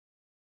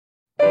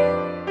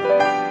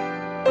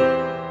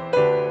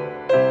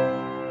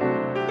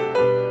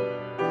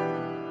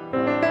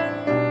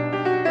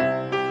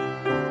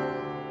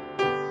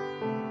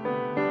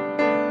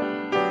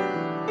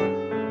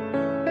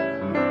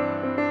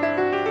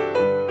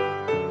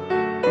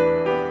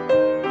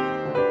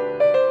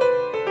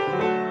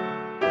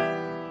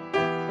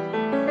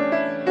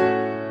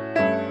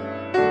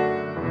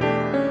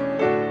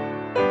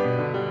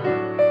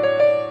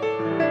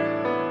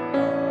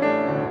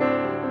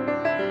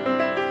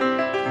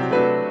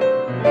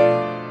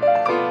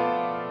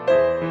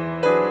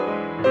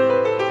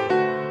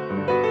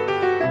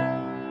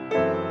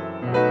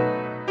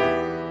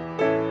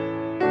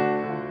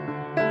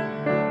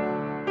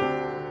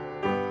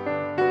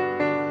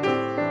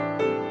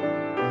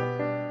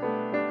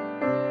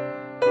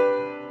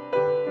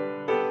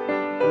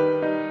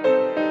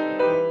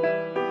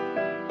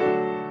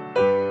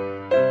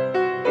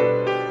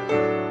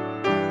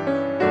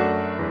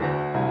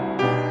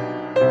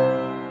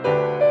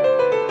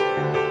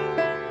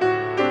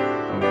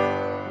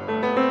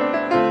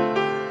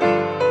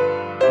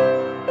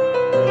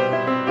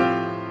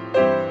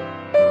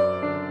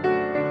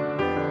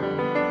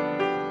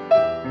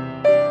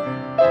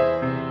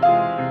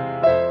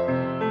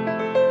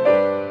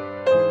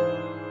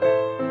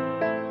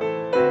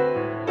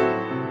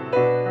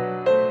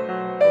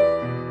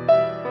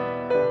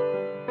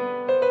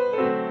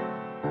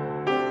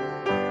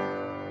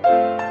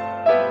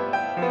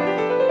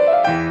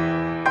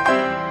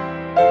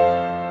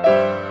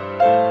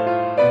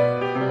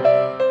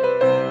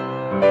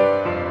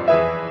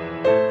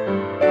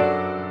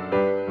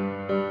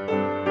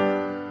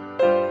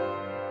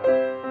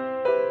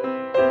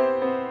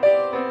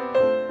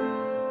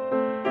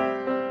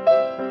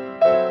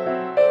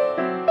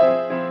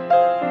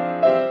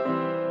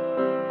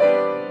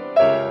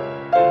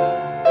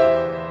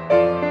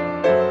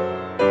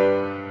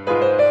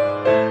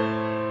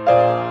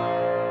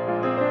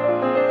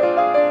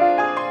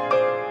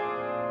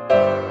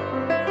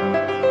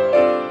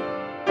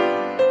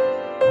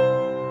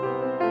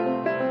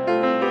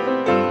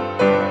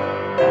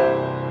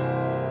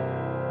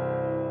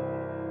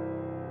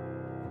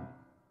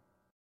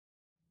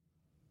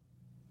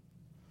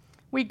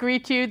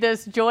greet you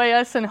this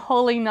joyous and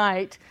holy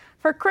night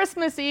for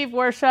Christmas Eve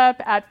worship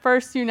at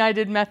First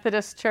United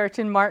Methodist Church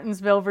in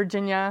Martinsville,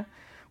 Virginia.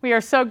 We are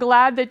so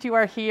glad that you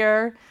are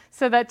here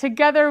so that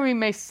together we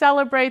may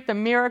celebrate the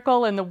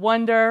miracle and the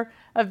wonder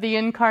of the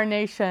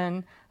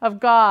incarnation of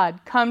God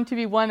come to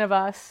be one of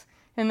us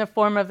in the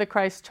form of the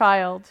Christ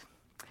child.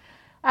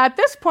 At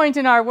this point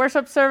in our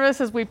worship service,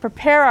 as we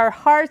prepare our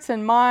hearts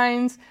and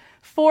minds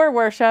for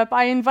worship,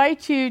 I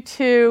invite you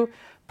to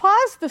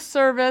pause the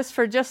service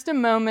for just a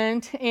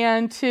moment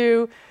and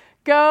to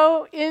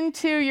go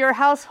into your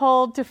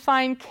household to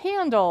find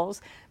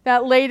candles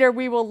that later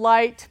we will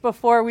light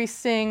before we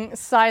sing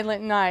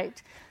Silent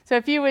Night. So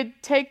if you would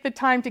take the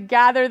time to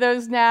gather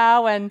those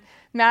now and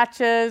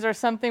matches or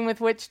something with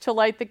which to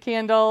light the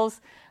candles,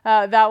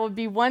 that would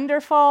be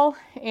wonderful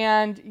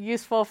and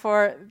useful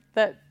for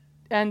the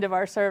end of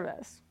our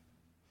service.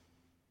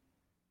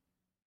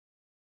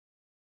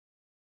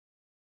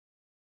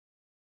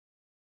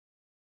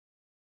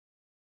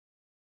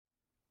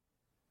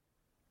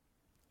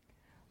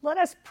 Let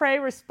us pray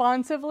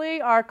responsively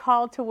our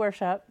call to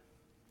worship.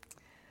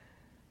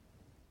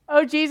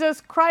 O Jesus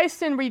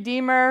Christ and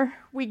Redeemer,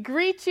 we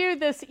greet you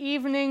this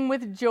evening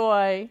with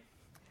joy.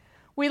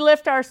 We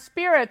lift our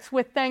spirits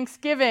with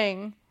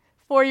thanksgiving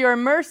for your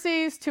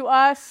mercies to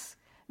us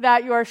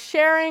that your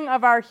sharing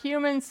of our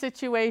human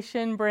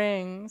situation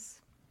brings.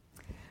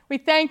 We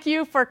thank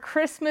you for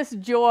Christmas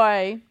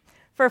joy,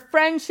 for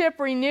friendship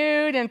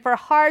renewed, and for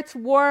hearts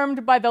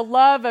warmed by the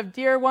love of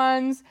dear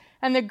ones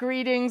and the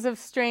greetings of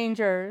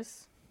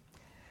strangers.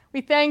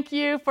 We thank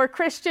you for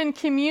Christian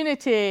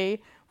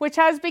community, which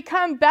has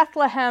become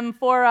Bethlehem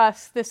for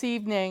us this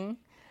evening.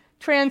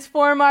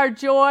 Transform our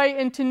joy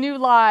into new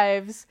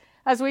lives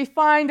as we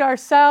find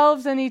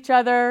ourselves and each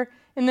other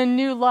in the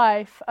new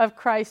life of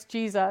Christ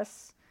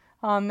Jesus.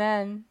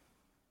 Amen.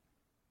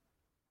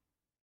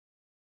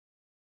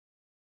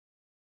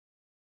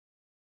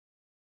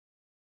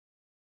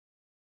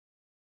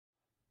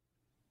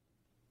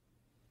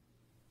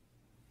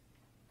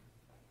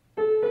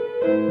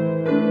 Oh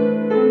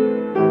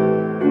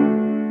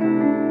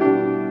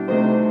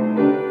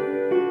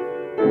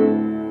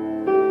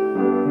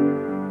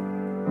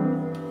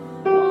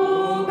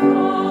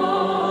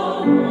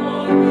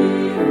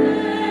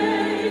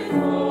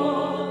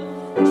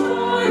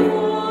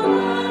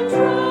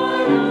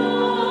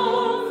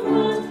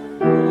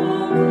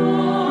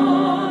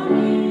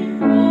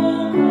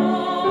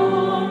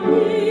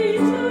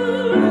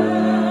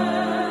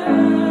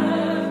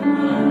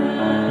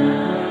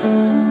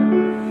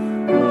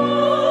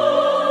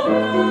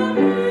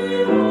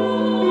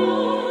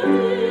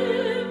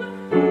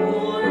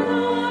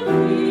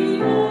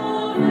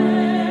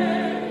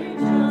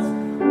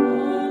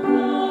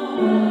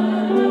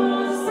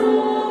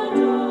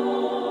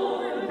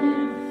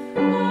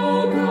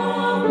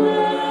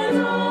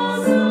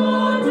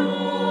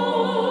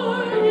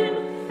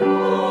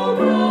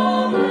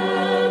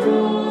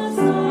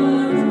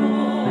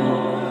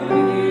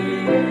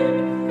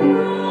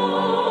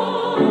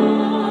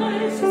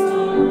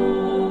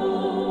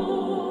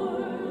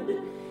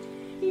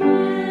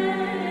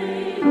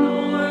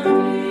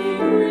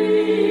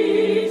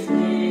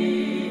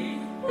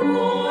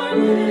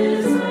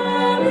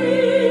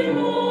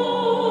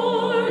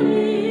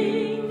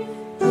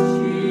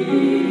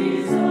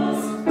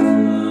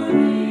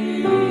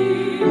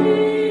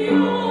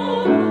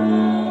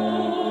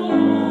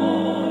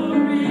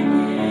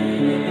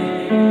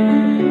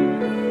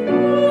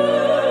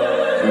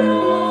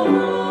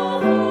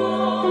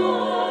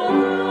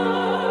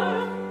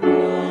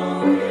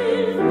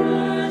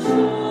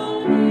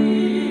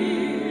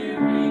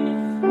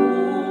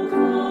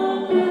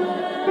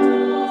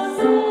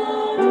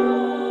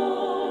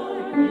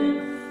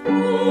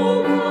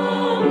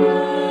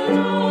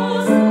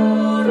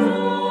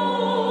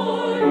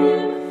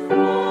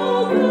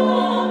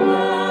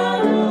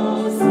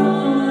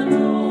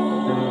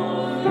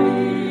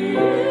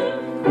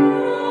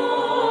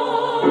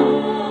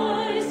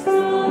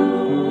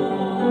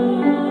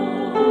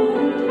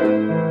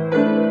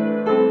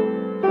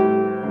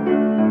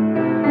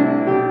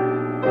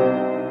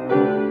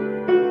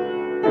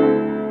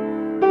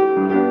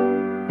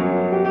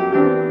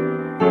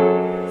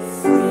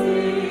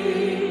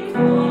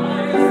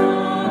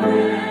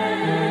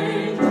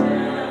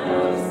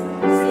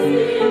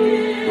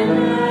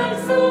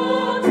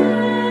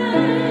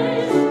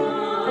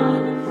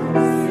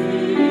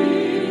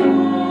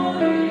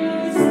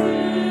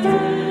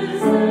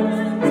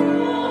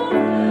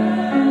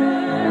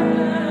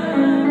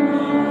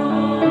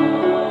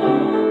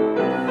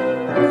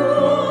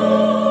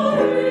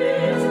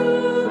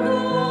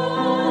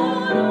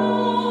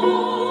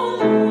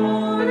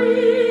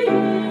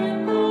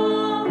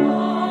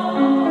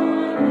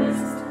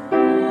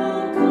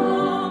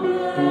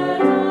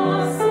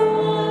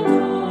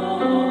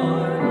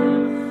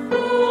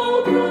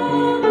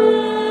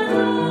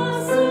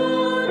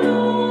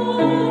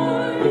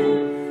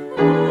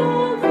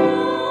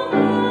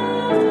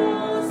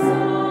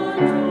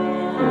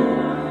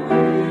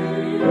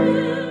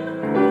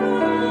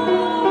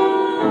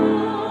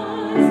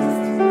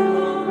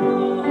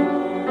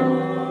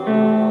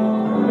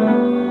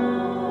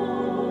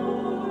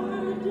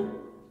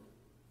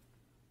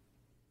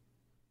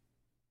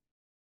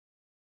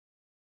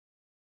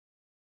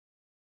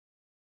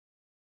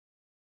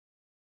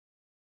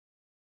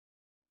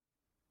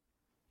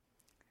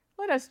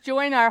us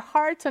join our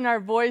hearts and our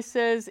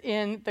voices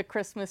in the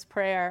Christmas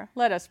prayer.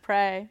 Let us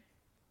pray.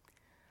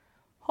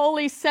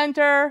 Holy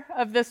center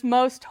of this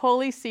most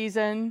holy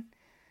season,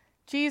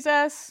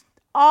 Jesus,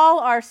 all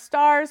our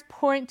stars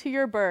point to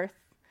your birth.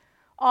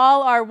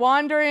 All our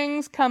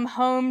wanderings come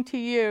home to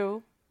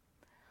you.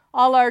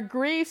 All our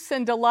griefs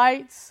and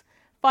delights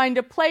find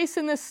a place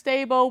in the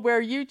stable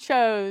where you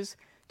chose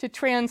to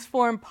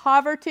transform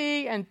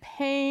poverty and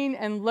pain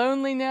and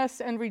loneliness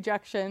and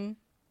rejection.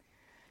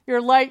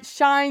 Your light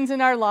shines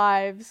in our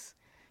lives.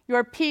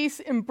 Your peace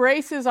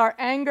embraces our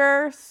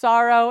anger,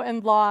 sorrow,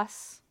 and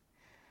loss.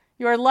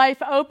 Your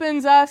life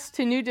opens us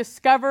to new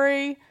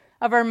discovery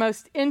of our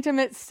most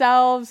intimate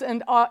selves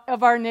and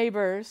of our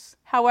neighbors,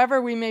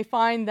 however we may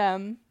find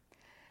them,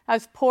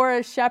 as poor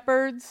as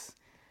shepherds,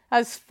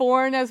 as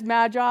foreign as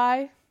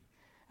magi,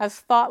 as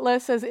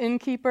thoughtless as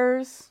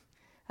innkeepers,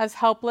 as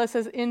helpless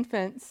as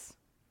infants.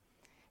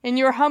 In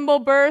your humble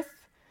birth,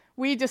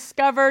 we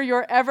discover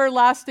your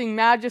everlasting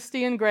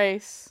majesty and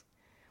grace.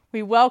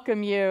 We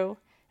welcome you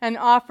and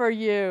offer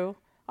you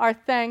our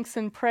thanks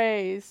and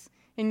praise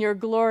in your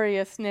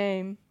glorious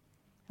name.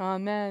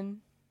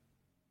 Amen.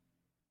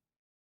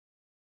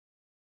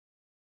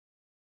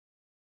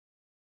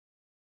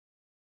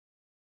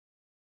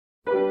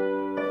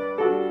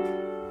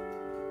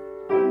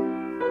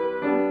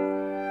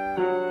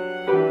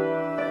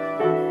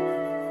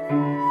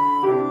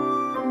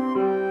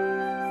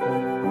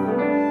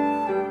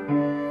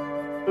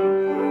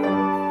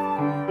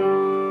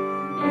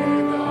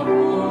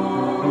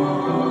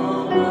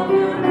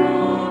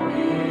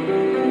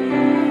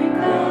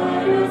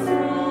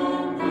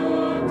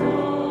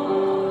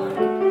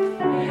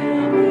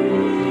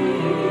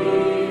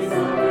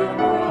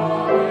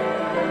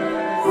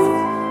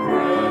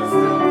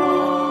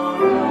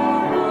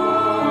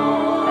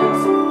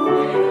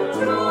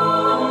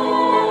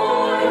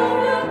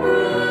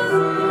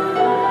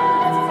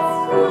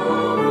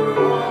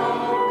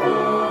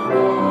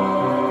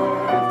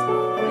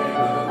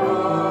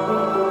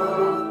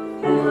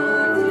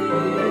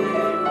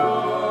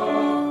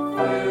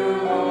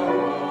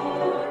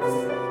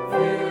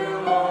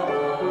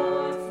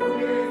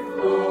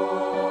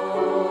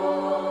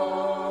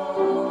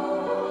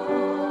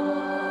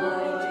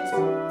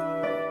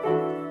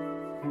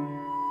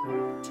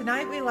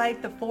 Tonight we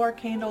light the 4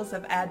 candles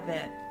of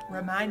Advent,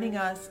 reminding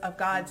us of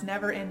God's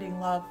never-ending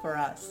love for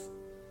us.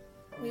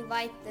 We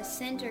light the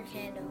center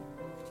candle.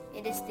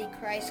 It is the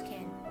Christ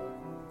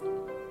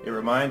candle. It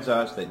reminds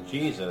us that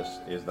Jesus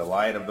is the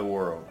light of the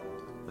world,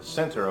 the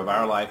center of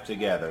our life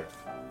together,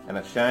 and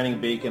a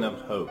shining beacon of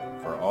hope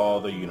for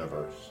all the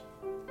universe.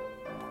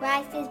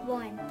 Christ is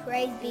born.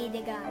 Praise be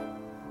to God.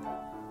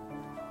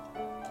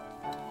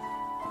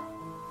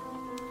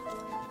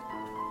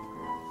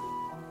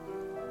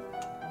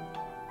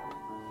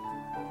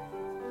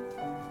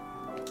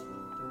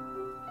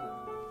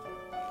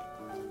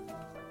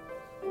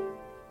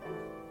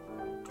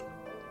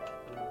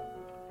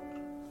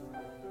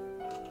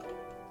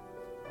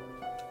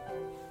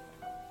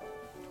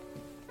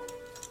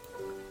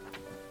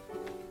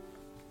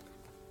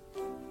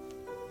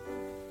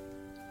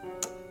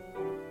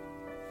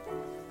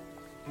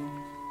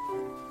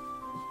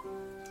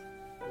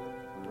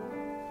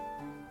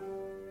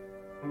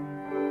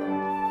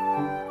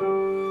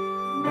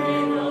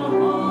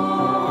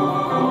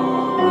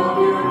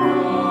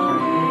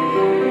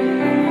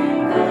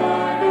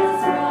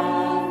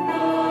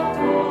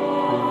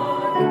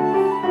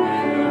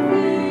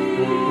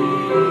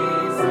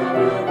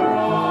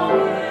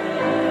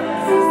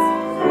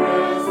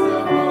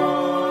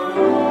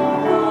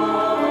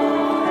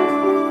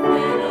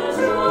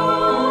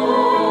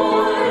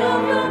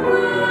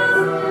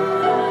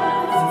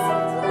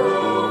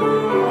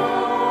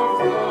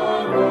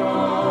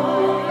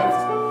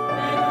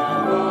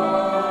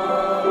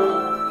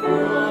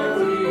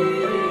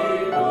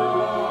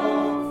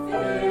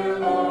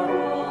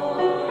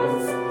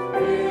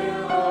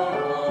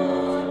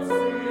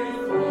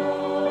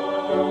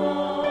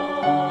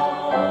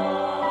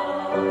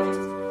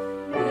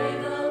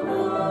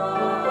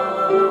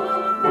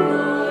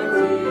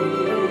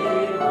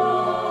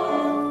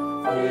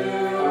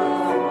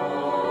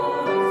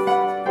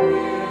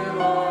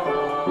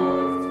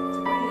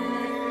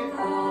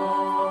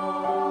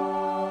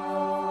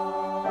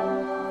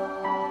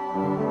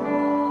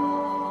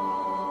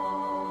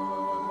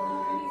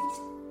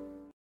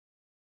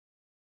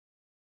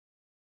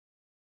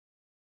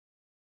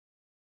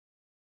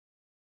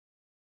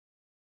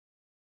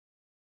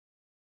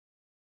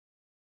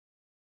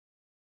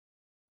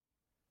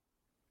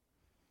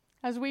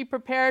 As we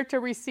prepare to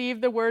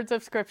receive the words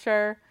of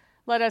Scripture,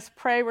 let us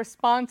pray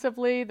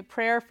responsively the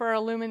prayer for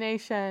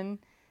illumination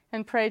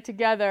and pray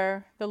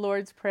together the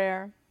Lord's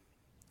Prayer.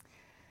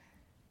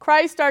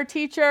 Christ, our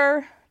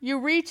teacher, you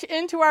reach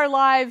into our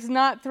lives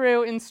not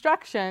through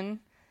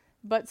instruction,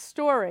 but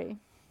story.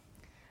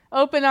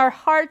 Open our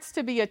hearts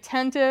to be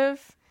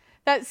attentive,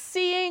 that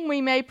seeing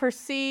we may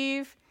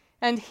perceive,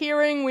 and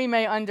hearing we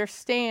may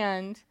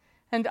understand,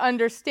 and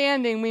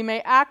understanding we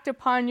may act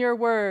upon your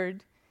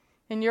word.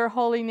 In your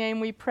holy name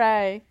we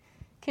pray,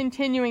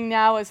 continuing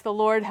now as the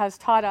Lord has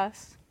taught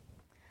us.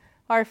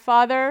 Our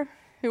Father,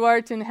 who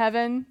art in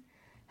heaven,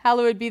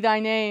 hallowed be thy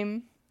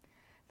name.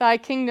 Thy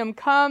kingdom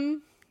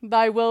come,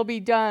 thy will be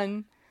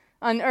done,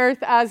 on earth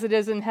as it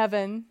is in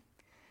heaven.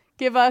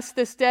 Give us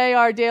this day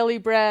our daily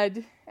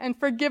bread, and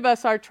forgive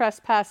us our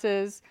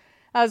trespasses,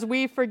 as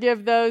we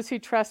forgive those who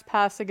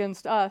trespass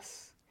against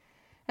us.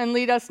 And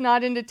lead us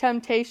not into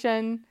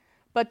temptation,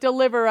 but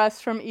deliver us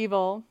from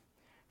evil.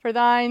 For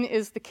thine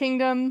is the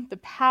kingdom, the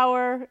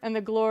power, and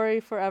the glory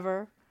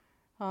forever.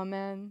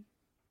 Amen.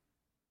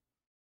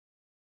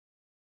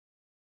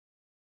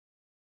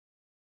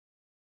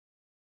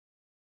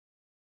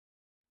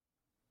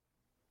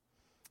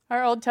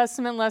 Our Old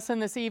Testament lesson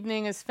this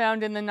evening is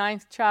found in the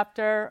 9th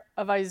chapter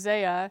of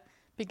Isaiah,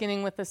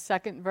 beginning with the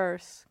 2nd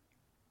verse.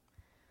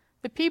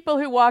 The people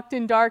who walked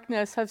in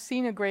darkness have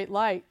seen a great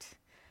light.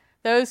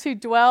 Those who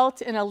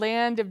dwelt in a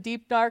land of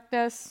deep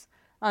darkness,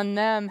 on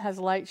them has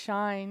light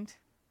shined.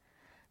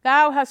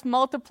 Thou hast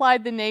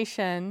multiplied the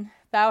nation,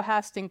 thou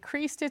hast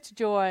increased its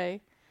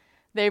joy.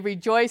 They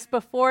rejoice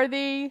before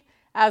thee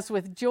as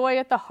with joy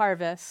at the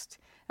harvest,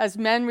 as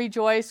men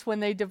rejoice when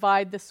they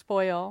divide the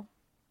spoil.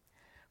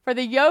 For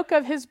the yoke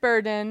of his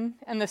burden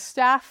and the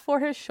staff for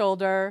his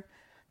shoulder,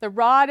 the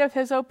rod of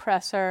his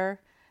oppressor,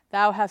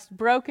 thou hast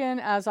broken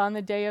as on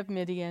the day of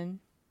Midian.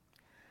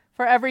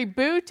 For every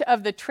boot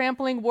of the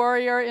trampling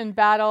warrior in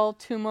battle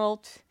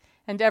tumult,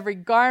 and every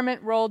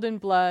garment rolled in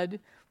blood,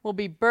 will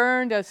be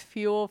burned as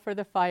fuel for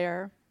the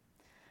fire.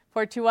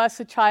 For to us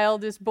a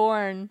child is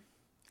born,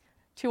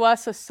 to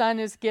us a son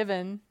is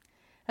given,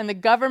 and the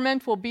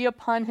government will be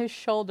upon his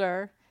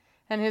shoulder,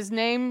 and his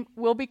name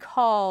will be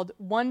called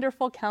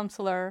Wonderful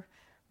Counselor,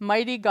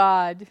 Mighty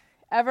God,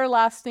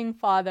 Everlasting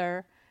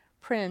Father,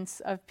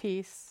 Prince of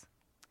Peace.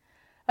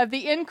 Of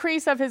the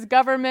increase of his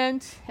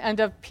government and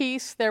of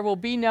peace there will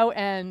be no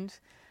end,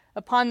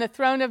 upon the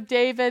throne of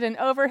David and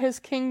over his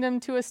kingdom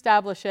to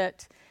establish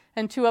it,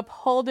 and to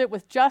uphold it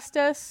with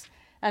justice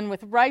and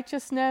with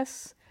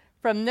righteousness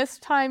from this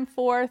time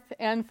forth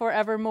and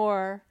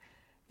forevermore.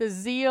 The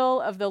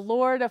zeal of the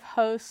Lord of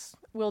hosts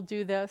will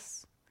do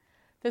this.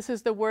 This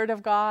is the word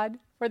of God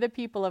for the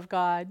people of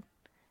God.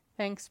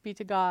 Thanks be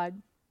to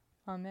God.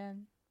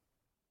 Amen.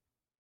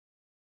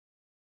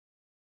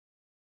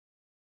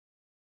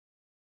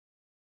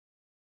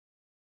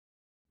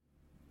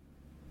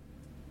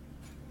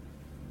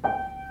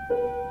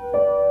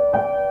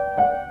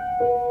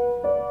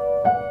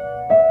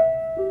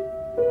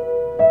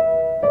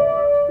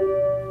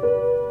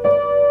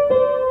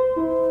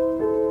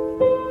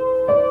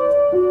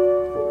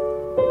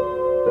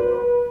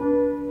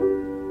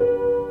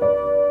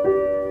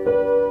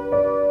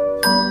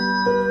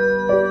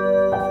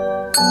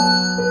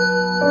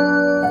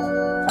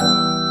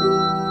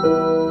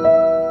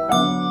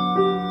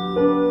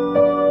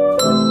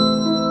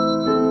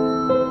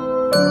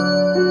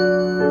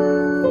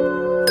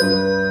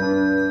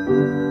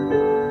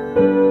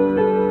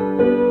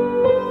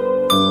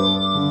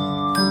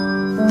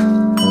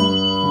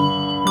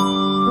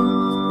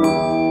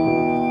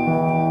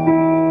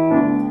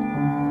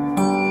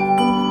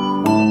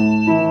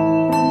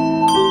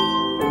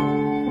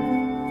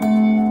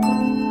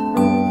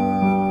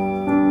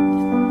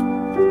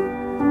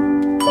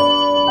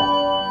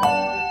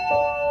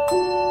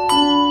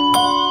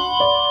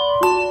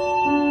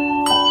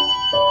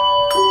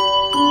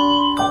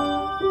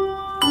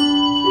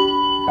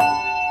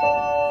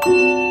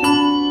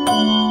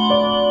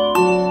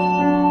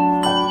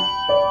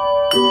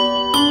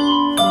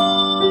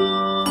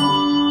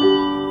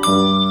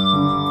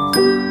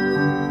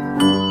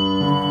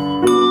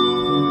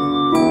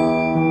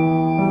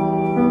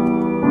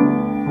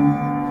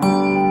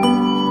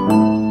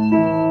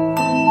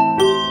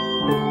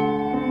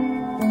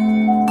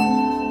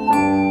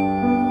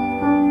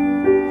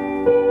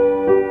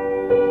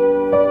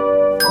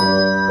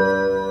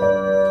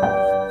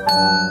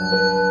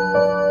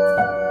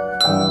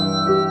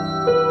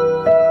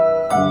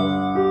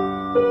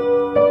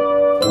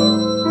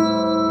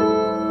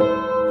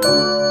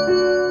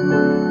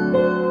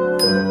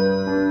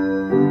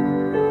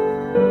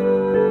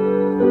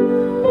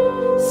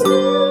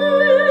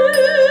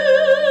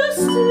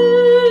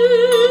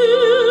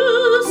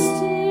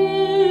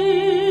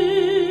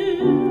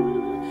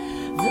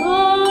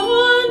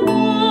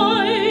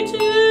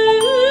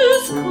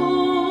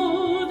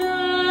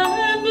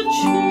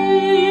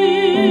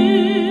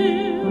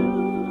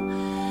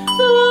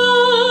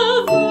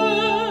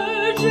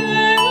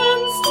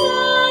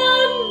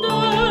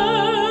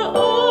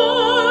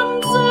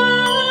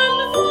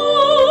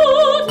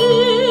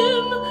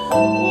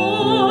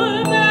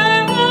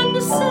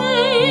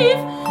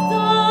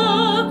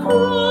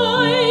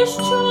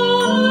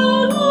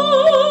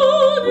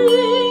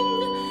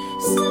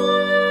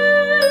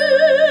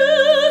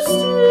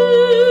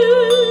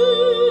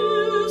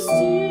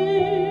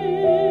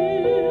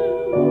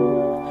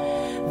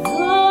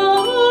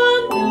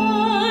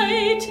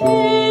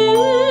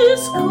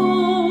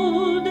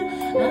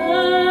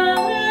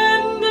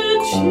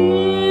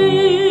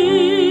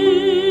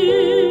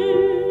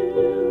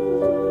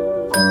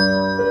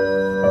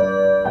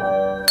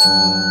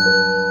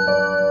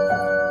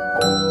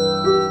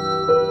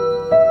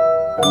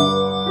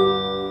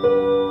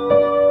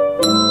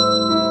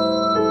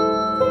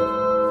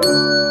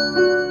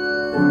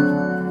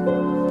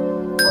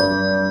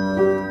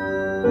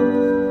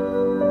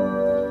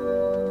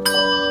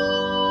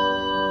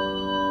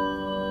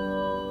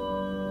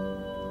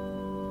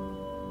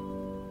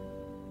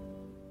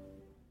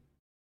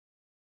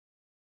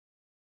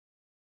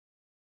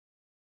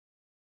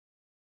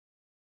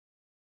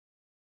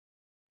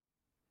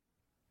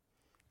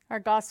 Our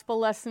gospel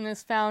lesson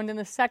is found in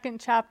the second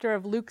chapter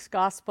of Luke's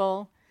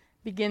gospel,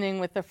 beginning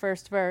with the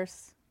first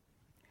verse.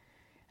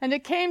 And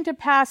it came to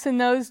pass in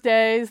those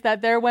days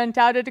that there went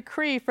out a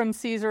decree from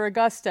Caesar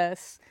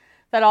Augustus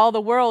that all the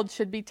world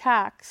should be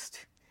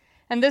taxed.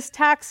 And this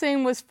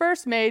taxing was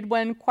first made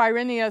when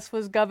Quirinius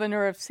was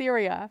governor of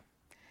Syria.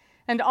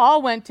 And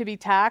all went to be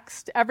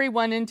taxed, every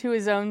one into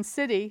his own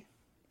city.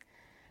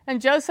 And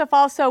Joseph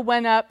also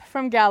went up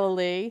from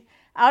Galilee,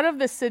 out of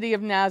the city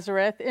of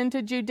Nazareth,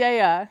 into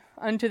Judea,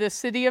 unto the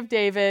city of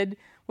David,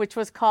 which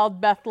was called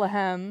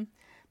Bethlehem,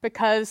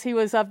 because he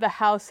was of the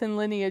house and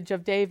lineage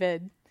of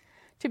David,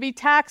 to be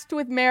taxed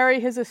with Mary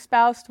his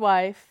espoused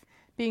wife,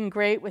 being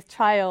great with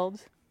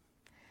child.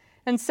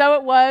 And so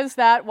it was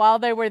that while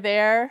they were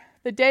there,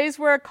 the days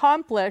were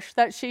accomplished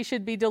that she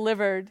should be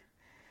delivered.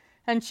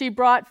 And she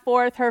brought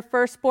forth her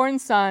firstborn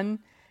son,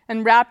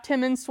 and wrapped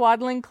him in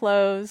swaddling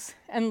clothes,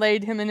 and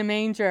laid him in a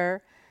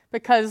manger,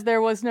 because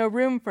there was no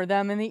room for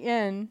them in the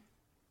inn.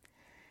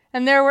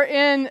 And there were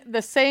in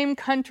the same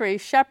country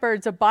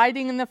shepherds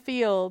abiding in the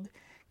field,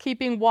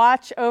 keeping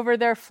watch over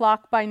their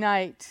flock by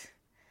night.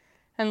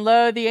 And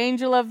lo, the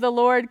angel of the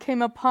Lord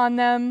came upon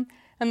them,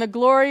 and the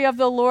glory of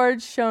the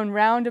Lord shone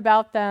round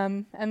about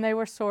them, and they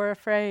were sore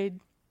afraid.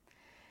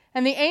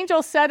 And the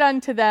angel said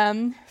unto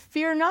them,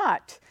 Fear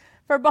not,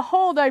 for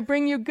behold, I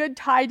bring you good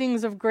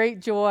tidings of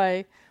great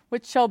joy,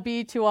 which shall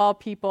be to all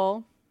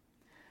people.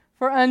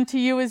 For unto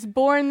you is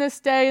born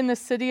this day in the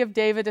city of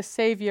David a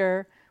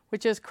Savior,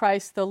 which is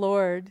Christ the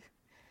Lord.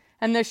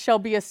 And this shall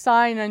be a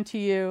sign unto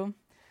you.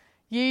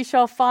 Ye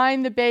shall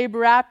find the babe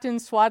wrapped in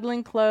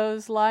swaddling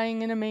clothes,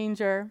 lying in a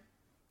manger.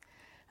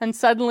 And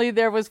suddenly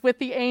there was with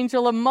the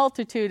angel a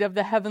multitude of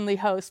the heavenly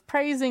host,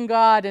 praising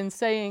God and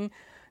saying,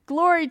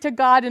 Glory to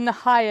God in the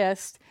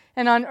highest,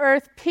 and on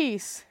earth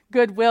peace,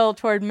 goodwill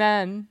toward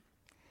men.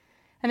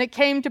 And it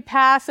came to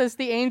pass, as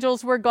the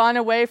angels were gone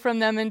away from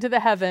them into the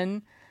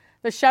heaven,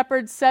 the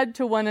shepherds said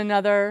to one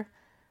another,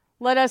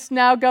 Let us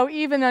now go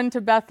even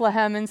unto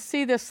Bethlehem, and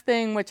see this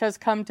thing which has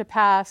come to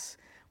pass,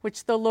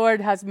 which the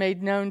Lord has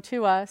made known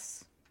to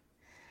us.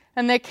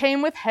 And they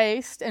came with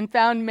haste, and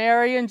found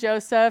Mary and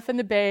Joseph and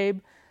the babe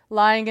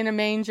lying in a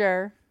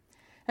manger.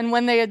 And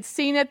when they had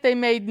seen it, they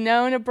made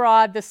known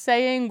abroad the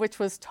saying which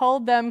was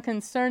told them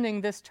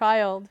concerning this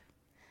child.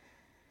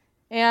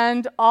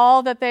 And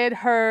all that they had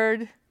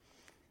heard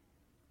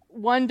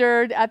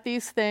wondered at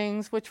these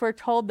things which were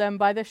told them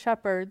by the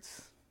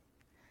shepherds.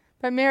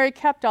 But Mary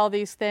kept all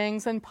these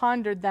things and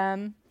pondered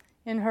them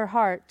in her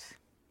heart.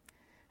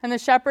 And the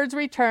shepherds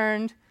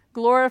returned,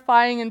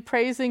 glorifying and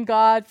praising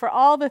God for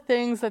all the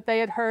things that they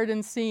had heard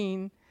and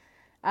seen,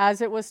 as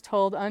it was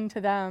told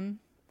unto them.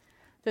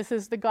 This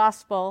is the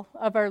gospel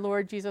of our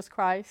Lord Jesus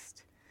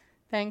Christ.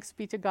 Thanks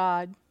be to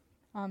God.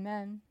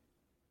 Amen.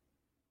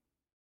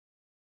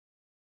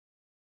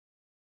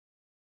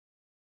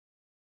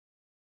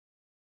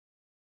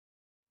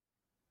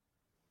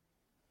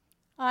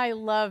 I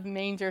love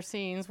manger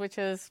scenes, which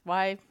is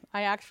why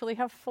I actually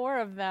have 4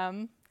 of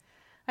them.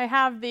 I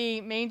have the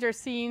manger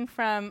scene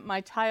from my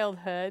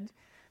childhood.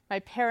 My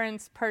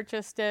parents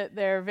purchased it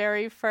their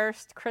very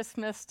first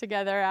Christmas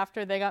together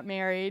after they got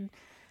married.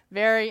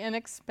 Very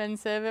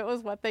inexpensive. It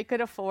was what they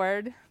could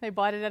afford. They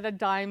bought it at a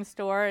dime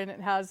store, and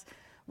it has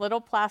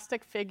little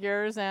plastic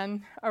figures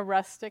and a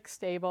rustic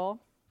stable.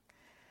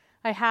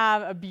 I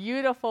have a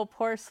beautiful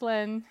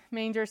porcelain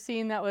manger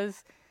scene that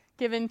was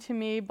given to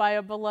me by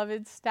a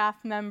beloved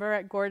staff member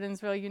at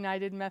Gordonsville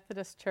United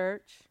Methodist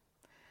Church.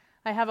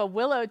 I have a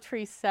willow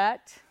tree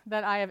set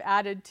that I have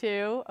added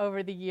to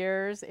over the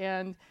years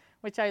and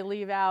which I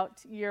leave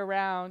out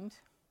year-round.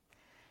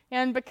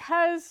 And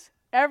because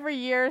every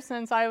year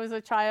since I was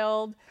a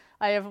child,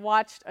 I have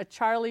watched a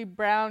Charlie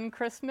Brown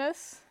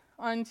Christmas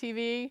on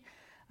TV,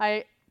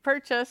 I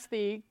purchased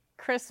the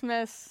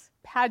Christmas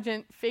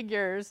pageant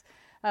figures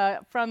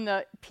from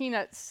the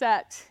Peanuts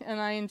set,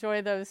 and I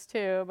enjoy those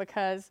too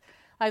because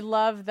I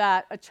love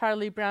that A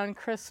Charlie Brown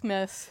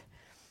Christmas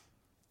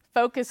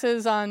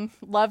focuses on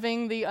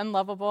loving the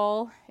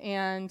unlovable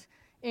and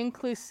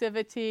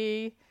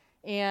inclusivity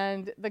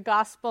and the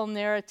gospel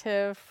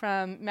narrative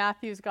from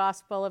Matthew's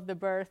Gospel of the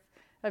birth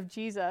of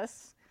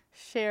Jesus,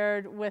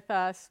 shared with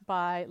us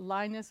by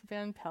Linus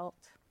Van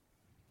Pelt.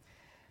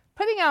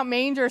 Putting out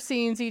manger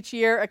scenes each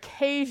year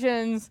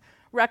occasions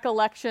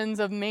recollections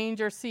of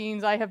manger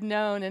scenes I have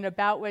known and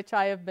about which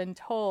I have been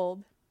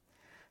told.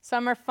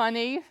 Some are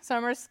funny,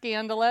 some are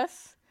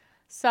scandalous,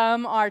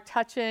 some are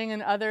touching,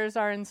 and others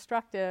are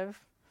instructive.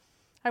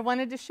 I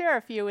wanted to share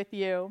a few with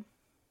you.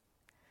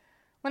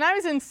 When I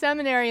was in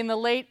seminary in the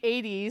late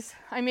 80s,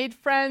 I made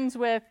friends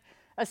with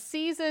a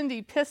seasoned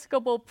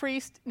Episcopal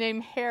priest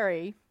named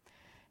Harry.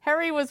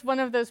 Harry was one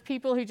of those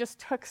people who just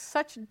took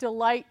such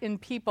delight in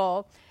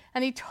people,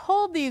 and he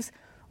told these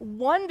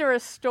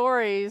wondrous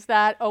stories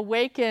that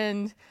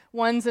awakened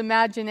one's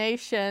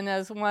imagination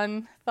as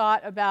one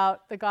thought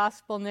about the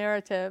gospel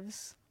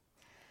narratives.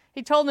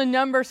 He told a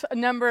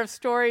number of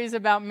stories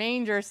about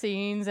manger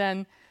scenes,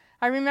 and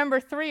I remember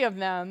 3 of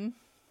them.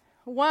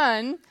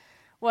 One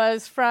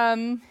was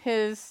from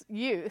his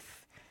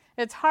youth.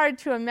 It's hard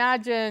to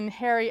imagine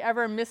Harry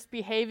ever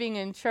misbehaving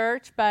in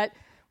church, but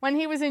when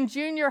he was in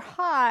junior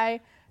high,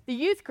 the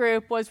youth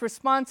group was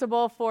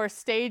responsible for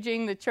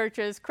staging the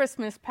church's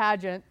Christmas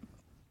pageant.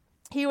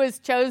 He was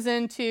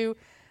chosen to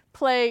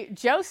play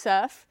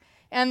Joseph,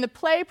 and the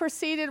play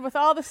proceeded with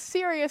all the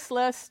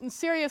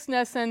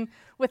seriousness and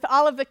with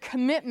all of the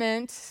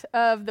commitment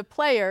of the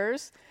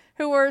players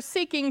who were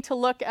seeking to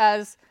look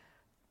as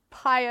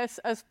pious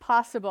as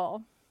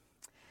possible.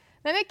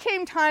 Then it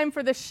came time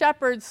for the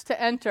shepherds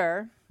to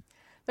enter.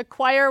 The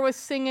choir was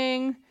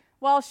singing,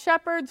 while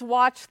shepherds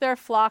watched their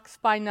flocks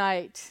by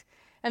night.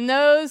 And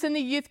those in the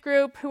youth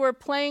group who were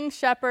playing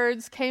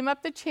shepherds came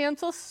up the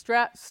chancel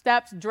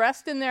steps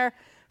dressed in their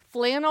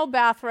flannel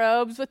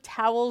bathrobes with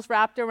towels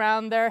wrapped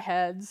around their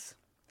heads.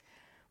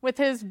 With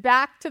his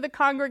back to the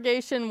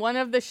congregation, one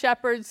of the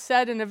shepherds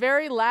said in a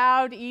very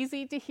loud,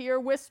 easy-to-hear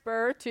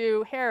whisper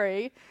to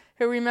Harry,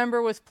 who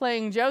remember was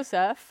playing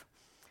Joseph,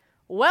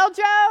 "Well,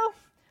 Joe,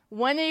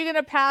 when are you going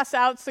to pass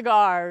out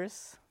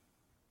cigars?"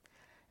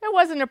 It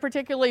wasn't a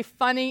particularly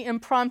funny,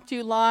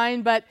 impromptu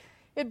line, but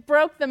it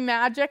broke the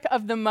magic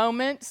of the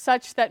moment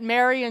such that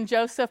Mary and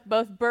Joseph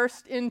both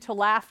burst into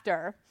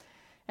laughter.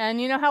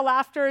 And you know how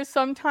laughter is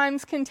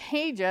sometimes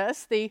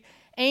contagious. The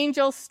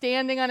angel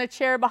standing on a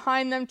chair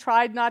behind them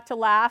tried not to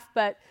laugh,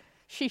 but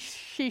she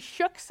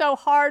shook so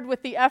hard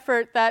with the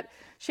effort that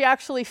she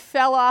actually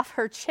fell off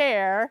her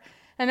chair,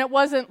 and it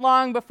wasn't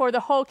long before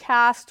the whole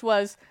cast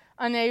was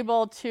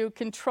unable to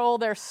control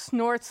their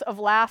snorts of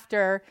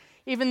laughter,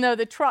 even though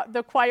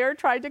the choir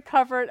tried to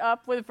cover it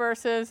up with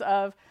verses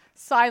of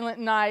Silent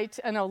Night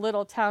and O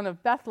Little Town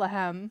of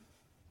Bethlehem.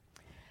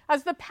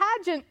 As the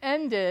pageant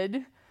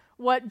ended,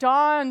 what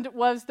dawned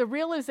was the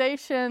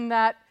realization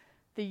that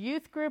the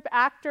youth group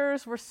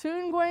actors were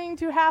soon going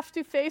to have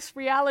to face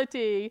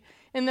reality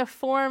in the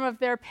form of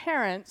their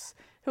parents,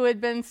 who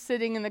had been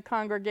sitting in the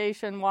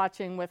congregation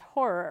watching with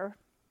horror.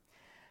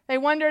 They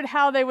wondered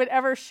how they would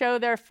ever show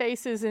their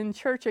faces in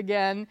church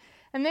again,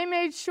 and they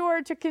made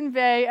sure to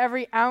convey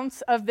every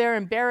ounce of their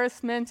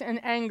embarrassment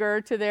and anger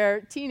to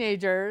their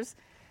teenagers.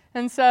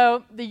 And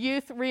so the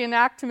youth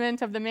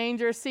reenactment of the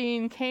manger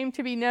scene came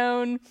to be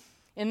known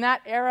in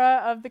that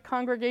era of the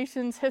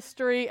congregation's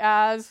history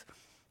as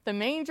the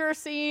manger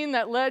scene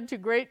that led to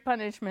great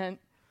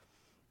punishment.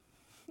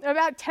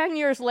 About 10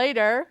 years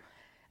later,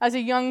 as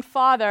a young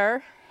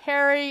father,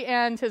 Harry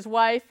and his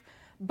wife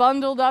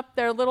bundled up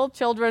their little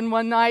children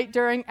one night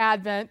during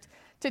Advent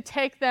to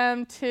take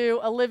them to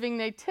a living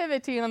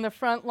nativity on the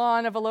front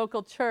lawn of a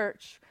local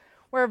church,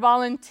 where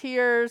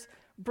volunteers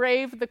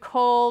braved the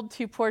cold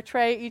to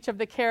portray each of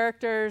the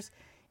characters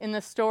in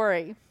the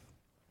story.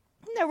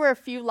 There were a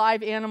few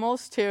live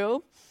animals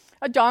too,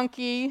 a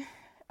donkey,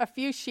 a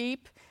few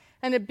sheep,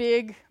 and a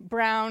big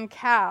brown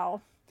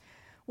cow.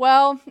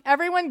 Well,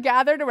 everyone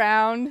gathered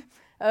around,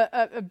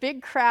 a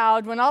big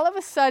crowd, when all of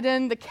a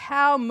sudden the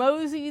cow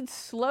moseyed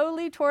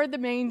slowly toward the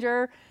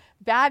manger,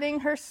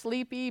 batting her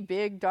sleepy,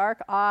 big,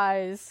 dark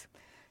eyes.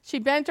 She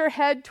bent her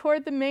head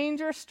toward the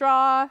manger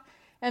straw,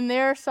 and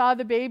there saw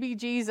the baby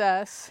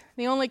Jesus,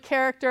 the only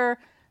character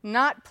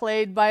not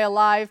played by a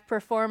live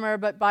performer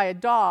but by a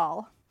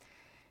doll.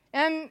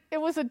 And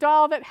it was a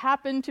doll that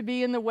happened to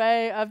be in the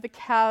way of the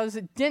cow's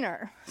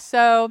dinner.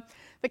 So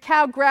the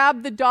cow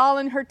grabbed the doll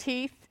in her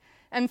teeth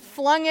and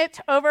flung it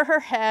over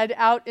her head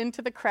out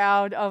into the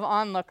crowd of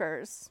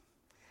onlookers.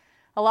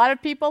 A lot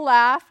of people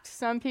laughed.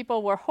 Some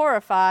people were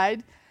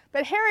horrified.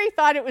 But Harry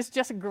thought it was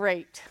just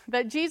great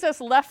that Jesus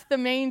left the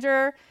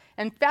manger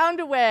and found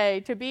a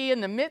way to be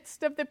in the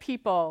midst of the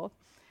people.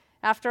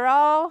 After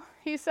all,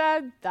 he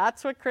said,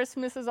 that's what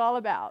Christmas is all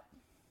about.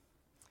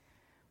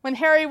 When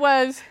Harry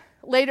was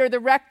later the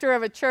rector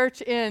of a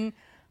church in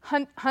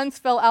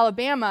Huntsville,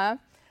 Alabama,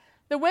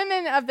 the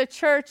women of the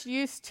church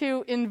used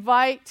to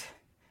invite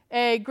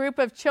a group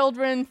of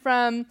children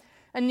from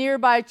a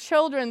nearby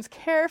children's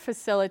care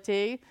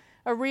facility,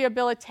 a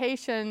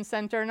rehabilitation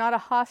center, not a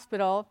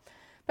hospital.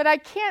 But I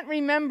can't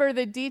remember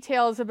the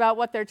details about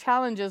what their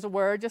challenges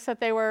were, just that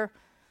they were,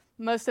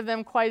 most of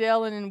them, quite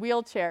ill and in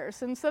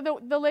wheelchairs. And so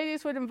the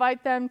ladies would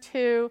invite them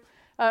to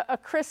a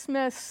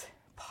Christmas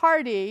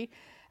party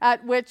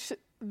at which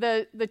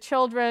the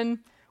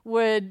children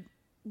would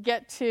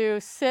get to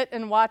sit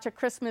and watch a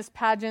Christmas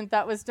pageant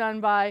that was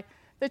done by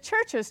the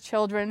church's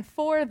children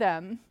for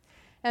them.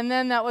 And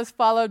then that was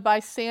followed by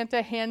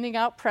Santa handing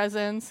out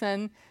presents,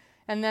 and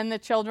then the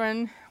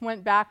children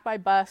went back by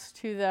bus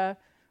to the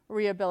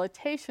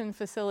rehabilitation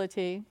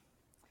facility.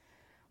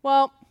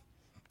 Well,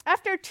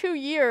 after 2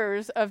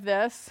 years of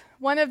this,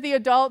 one of the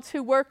adults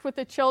who worked with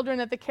the children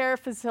at the care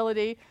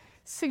facility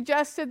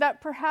suggested that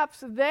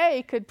perhaps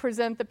they could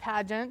present the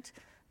pageant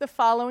the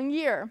following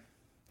year.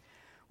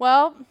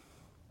 Well,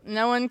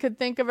 no one could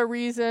think of a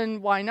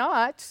reason why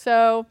not,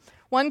 so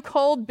one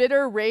cold,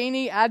 bitter,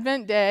 rainy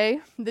Advent day,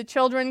 the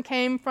children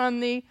came from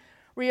the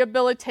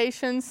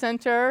rehabilitation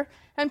center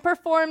and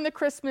performed the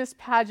Christmas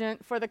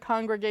pageant for the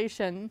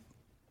congregation.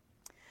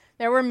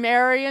 There were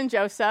Mary and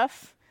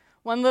Joseph,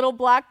 one little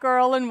black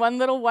girl and one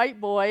little white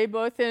boy,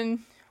 both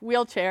in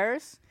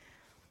wheelchairs.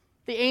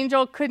 The The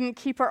angel couldn't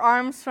keep her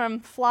arms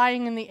from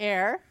flying in the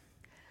air.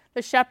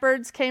 The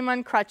shepherds came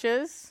on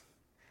crutches.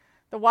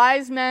 The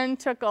wise men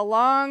took a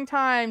long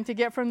time to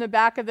get from the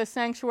back of the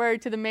sanctuary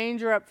to the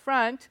manger up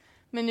front,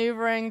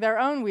 maneuvering their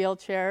own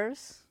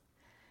wheelchairs.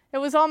 It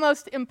was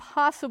almost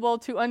impossible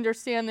to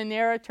understand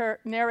the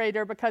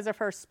narrator because of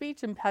her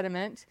speech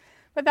impediment,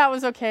 but that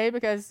was okay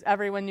because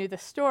everyone knew the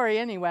story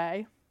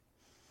anyway.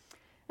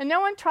 And no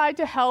one tried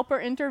to help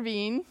or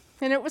intervene,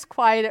 and it was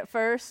quiet at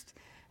first,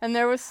 and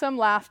there was some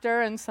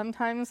laughter, and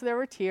sometimes there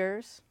were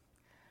tears.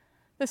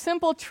 The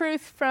simple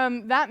truth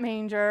from that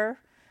manger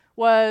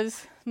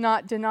was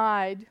not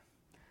denied,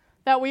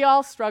 that we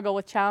all struggle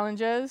with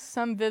challenges,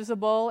 some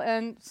visible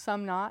and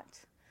some not.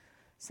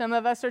 Some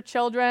of us are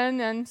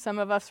children and some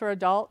of us are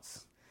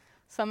adults.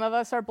 Some of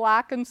us are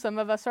black and some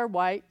of us are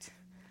white.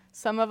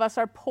 Some of us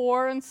are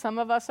poor and some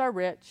of us are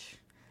rich.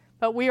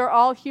 But we are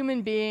all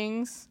human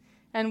beings,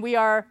 and we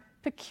are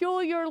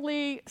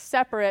peculiarly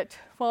separate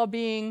while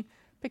being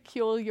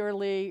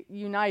peculiarly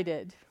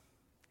united.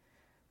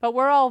 But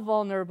we're all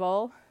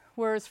vulnerable.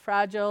 We're as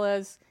fragile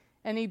as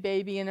any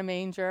baby in a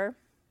manger.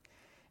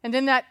 And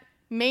in that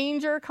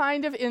manger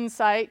kind of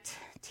insight,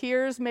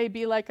 tears may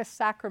be like a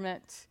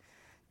sacrament.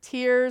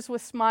 Tears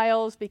with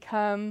smiles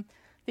become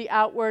the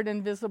outward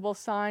and visible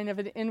sign of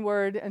an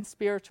inward and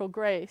spiritual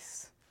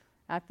grace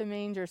at the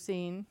manger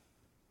scene.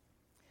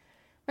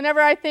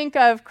 Whenever I think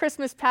of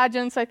Christmas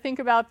pageants, I think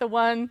about the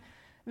one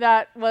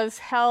that was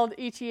held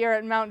each year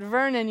at Mount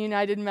Vernon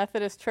United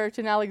Methodist Church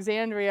in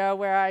Alexandria,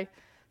 where I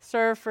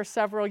served for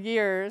several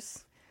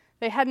years.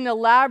 They had an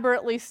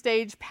elaborately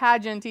staged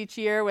pageant each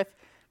year with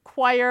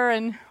choir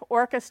and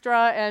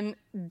orchestra and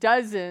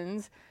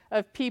dozens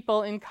of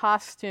people in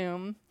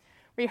costume.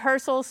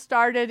 Rehearsals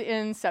started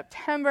in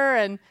September,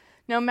 and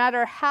no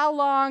matter how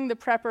long the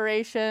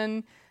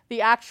preparation,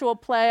 the actual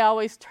play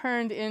always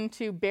turned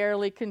into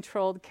barely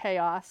controlled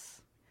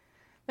chaos.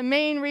 The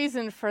main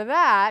reason for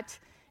that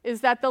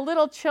is that the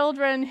little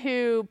children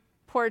who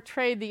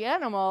portrayed the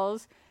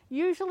animals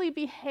usually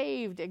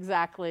behaved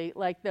exactly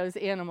like those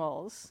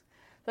animals.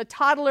 The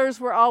toddlers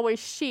were always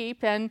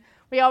sheep, and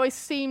we always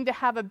seemed to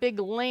have a big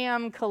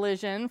lamb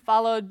collision,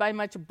 followed by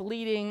much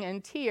bleeding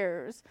and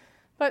tears.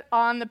 But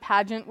on the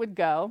pageant would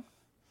go.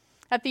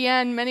 At the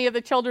end, many of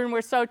the children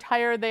were so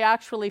tired they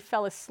actually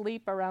fell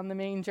asleep around the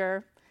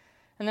manger.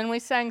 And then we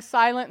sang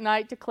Silent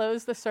Night to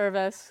close the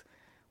service,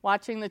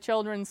 watching the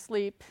children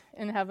sleep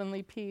in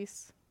heavenly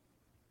peace.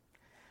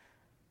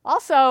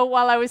 Also,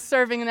 while I was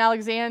serving in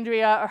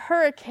Alexandria, a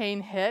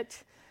hurricane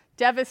hit,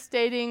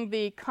 devastating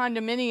the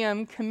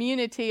condominium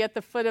community at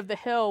the foot of the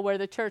hill where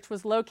the church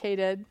was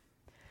located.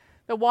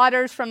 The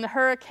waters from the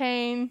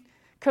hurricane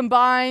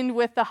combined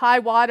with the high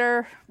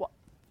water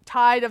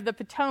tide of the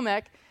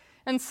Potomac,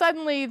 and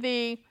suddenly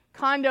the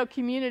condo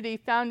community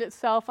found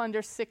itself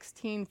under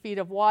 16 feet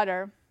of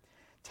water,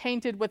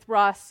 tainted with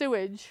raw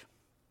sewage.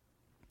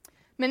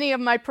 Many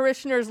of my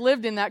parishioners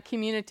lived in that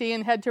community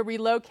and had to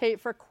relocate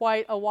for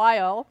quite a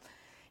while,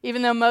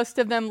 even though most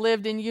of them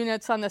lived in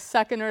units on the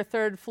second or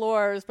third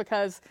floors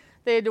because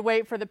they had to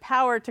wait for the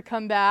power to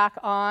come back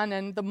on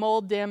and the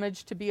mold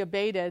damage to be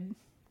abated.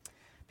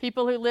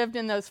 People who lived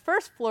in those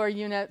first floor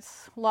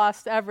units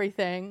lost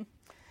everything.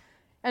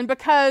 And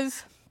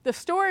because the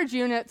storage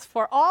units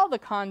for all the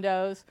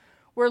condos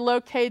were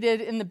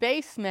located in the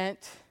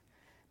basement,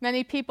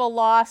 many people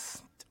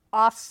lost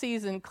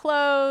off-season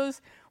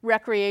clothes,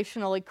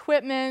 recreational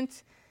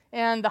equipment,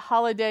 and the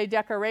holiday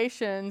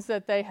decorations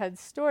that they had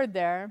stored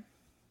there.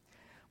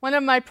 One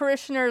of my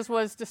parishioners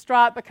was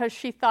distraught because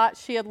she thought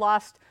she had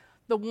lost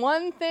the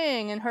one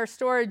thing in her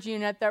storage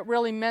unit that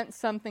really meant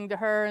something to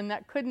her and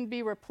that couldn't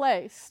be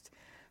replaced,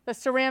 the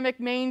ceramic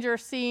manger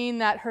scene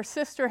that her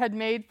sister had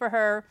made for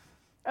her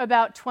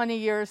about 20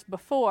 years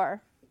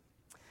before.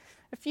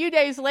 A few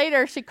days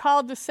later, she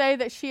called to say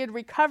that she had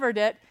recovered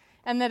it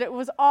and that it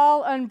was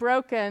all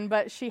unbroken,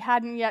 but she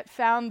hadn't yet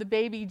found the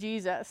baby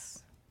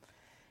Jesus.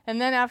 And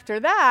then after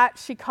that,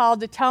 she called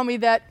to tell me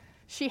that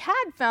she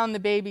had found the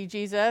baby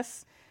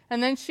Jesus,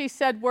 and then she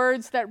said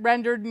words that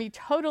rendered me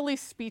totally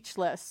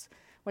speechless,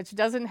 which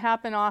doesn't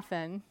happen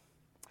often.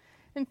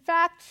 In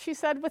fact, she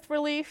said with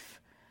relief,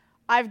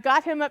 "I've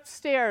got him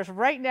upstairs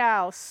right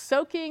now,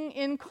 soaking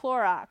in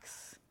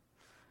Clorox."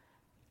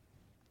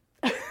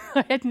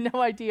 I had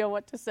no idea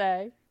what to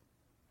say.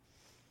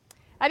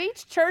 At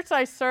each church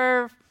I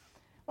serve,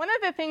 one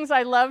of the things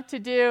I love to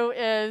do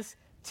is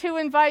to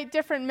invite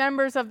different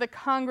members of the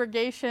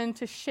congregation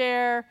to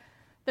share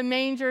the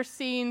manger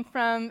scene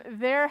from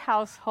their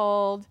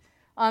household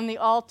on the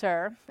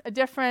altar, a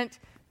different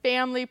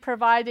family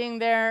providing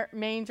their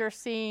manger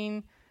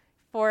scene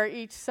for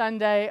each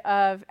Sunday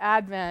of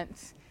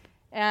Advent.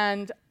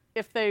 And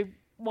if they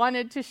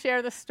wanted to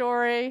share the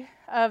story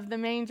of the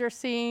manger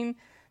scene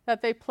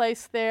that they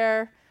placed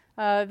there,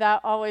 that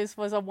always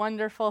was a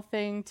wonderful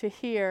thing to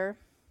hear.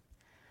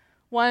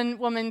 One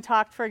woman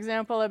talked, for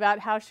example, about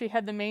how she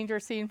had the manger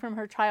scene from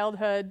her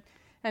childhood,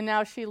 and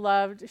now she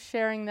loved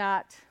sharing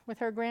that with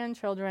her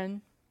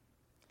grandchildren.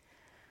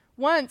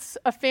 Once,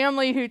 a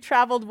family who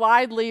traveled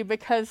widely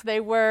because they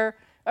were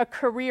a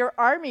career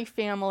Army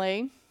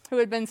family who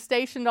had been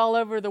stationed all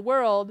over the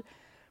world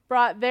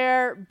brought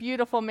their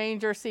beautiful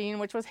manger scene,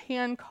 which was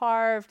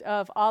hand-carved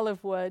of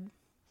olive wood.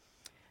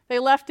 They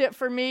left it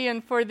for me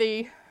and for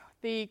the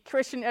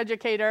Christian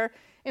educator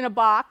in a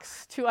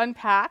box to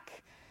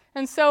unpack.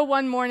 And so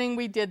one morning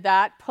we did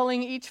that,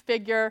 pulling each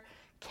figure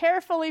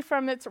carefully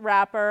from its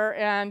wrapper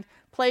and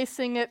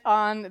placing it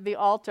on the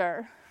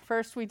altar.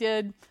 First we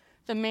did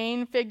the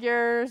main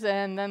figures,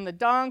 and then the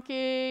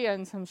donkey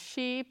and some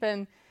sheep,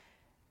 and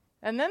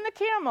then the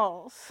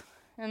camels,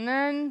 and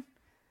then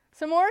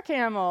some more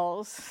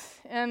camels,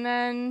 and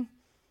then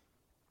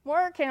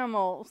more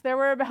camels. There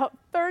were about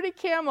 30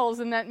 camels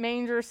in that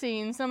manger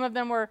scene. Some of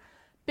them were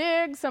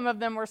big, some of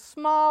them were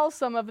small,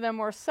 some of them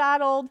were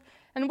saddled,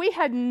 and we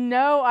had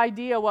no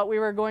idea what we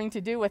were going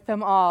to do with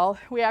them all.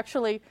 We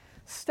actually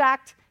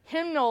stacked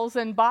hymnals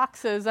and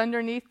boxes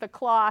underneath the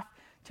cloth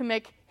to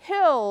make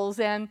hills,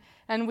 and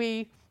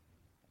we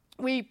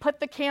put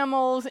the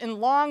camels in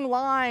long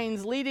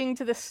lines leading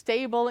to the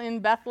stable in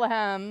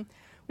Bethlehem.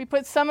 We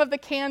put some of the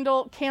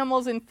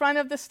camels in front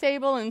of the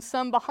stable and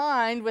some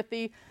behind, with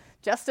the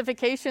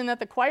justification that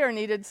the choir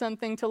needed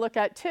something to look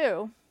at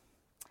too.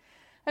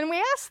 And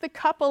we asked the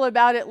couple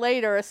about it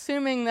later,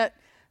 assuming that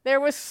there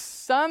was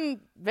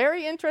some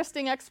very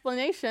interesting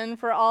explanation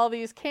for all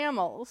these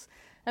camels.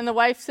 And the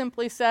wife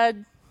simply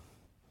said,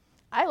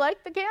 "I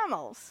like the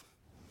camels."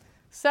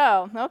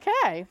 So,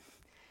 okay.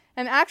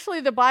 And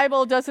actually the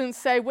Bible doesn't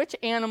say which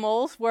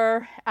animals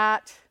were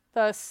at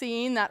the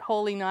scene that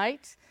holy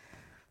night.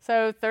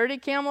 So 30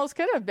 camels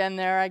could have been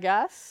there, I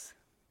guess.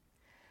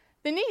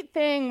 The neat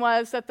thing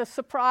was that the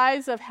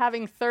surprise of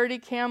having 30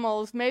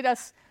 camels made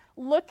us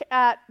look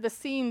at the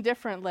scene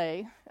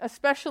differently,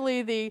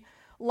 especially the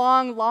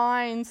long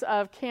lines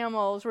of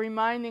camels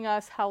reminding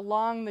us how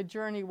long the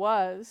journey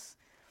was,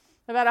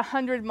 about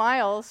 100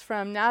 miles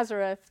from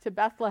Nazareth to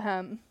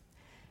Bethlehem.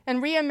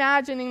 And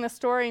reimagining the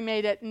story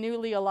made it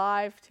newly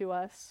alive to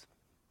us.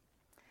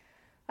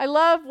 I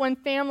love when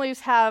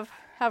families have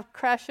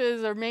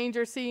creches or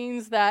manger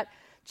scenes that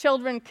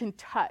children can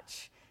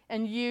touch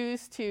and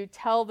use to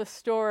tell the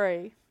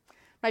story.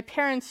 My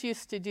parents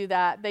used to do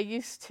that. They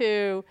used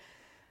to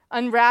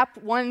unwrap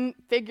one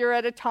figure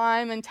at a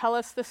time and tell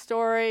us the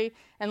story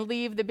and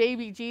leave the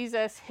baby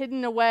Jesus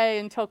hidden away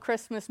until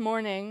Christmas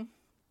morning.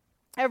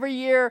 Every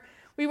year,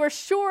 we were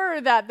sure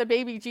that the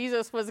baby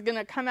Jesus was going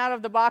to come out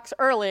of the box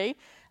early,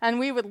 and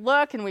we would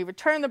look and we would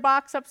turn the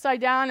box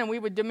upside down and we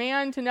would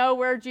demand to know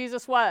where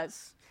Jesus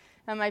was.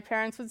 And my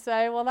parents would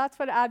say, well, that's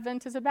what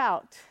Advent is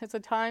about. It's a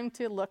time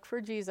to look for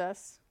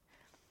Jesus.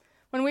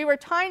 When we were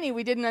tiny,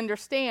 we didn't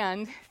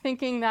understand,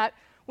 thinking that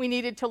we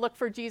needed to look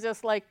for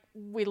Jesus like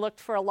we looked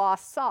for a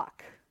lost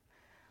sock.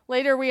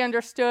 Later, we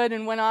understood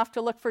and went off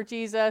to look for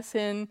Jesus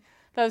in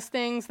those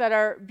things that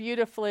are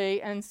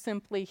beautifully and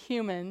simply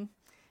human,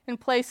 in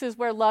places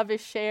where love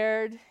is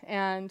shared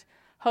and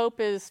hope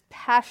is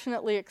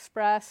passionately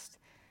expressed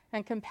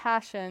and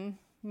compassion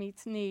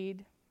meets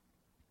need.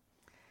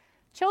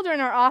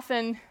 Children are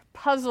often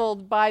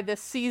puzzled by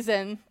this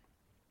season.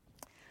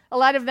 A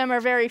lot of them are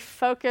very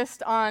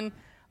focused on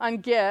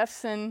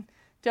gifts and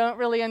don't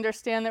really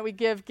understand that we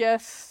give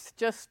gifts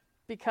just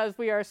because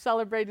we are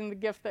celebrating the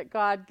gift that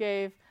God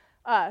gave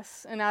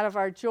us. And out of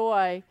our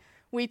joy,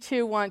 we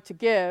too want to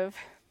give.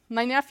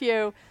 My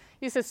nephew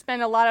used to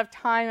spend a lot of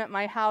time at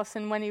my house,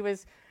 and when he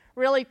was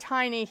really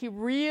tiny, he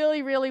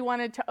really, really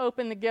wanted to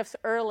open the gifts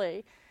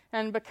early.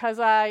 And because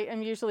I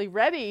am usually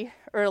ready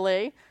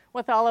early,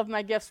 with all of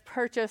my gifts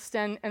purchased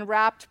and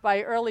wrapped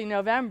by early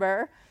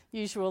November,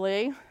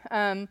 usually,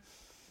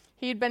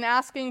 he'd been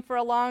asking for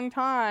a long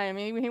time.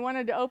 He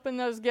wanted to open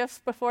those gifts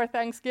before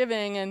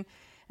Thanksgiving, and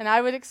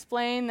I would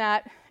explain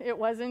that it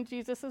wasn't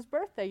Jesus'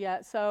 birthday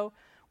yet, so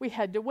we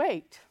had to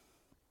wait.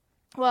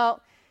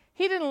 Well,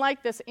 he didn't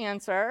like this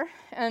answer,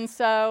 and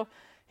so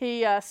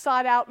he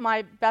sought out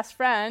my best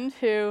friend,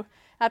 who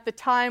at the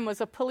time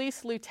was a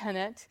police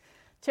lieutenant,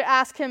 to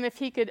ask him if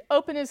he could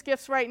open his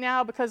gifts right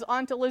now because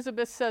Aunt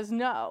Elizabeth says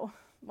no.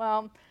 Well,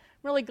 I'm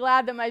really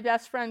glad that my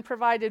best friend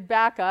provided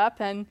backup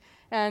and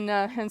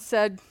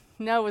said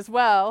no as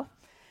well.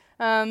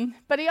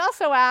 But he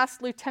also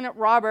asked Lieutenant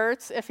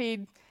Roberts if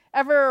he'd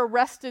ever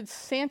arrested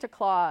Santa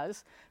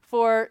Claus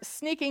for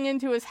sneaking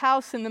into his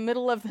house in the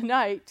middle of the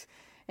night.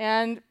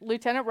 And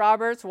Lieutenant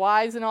Roberts,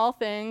 wise in all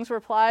things,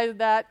 replied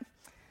that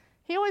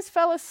he always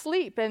fell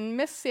asleep and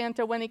missed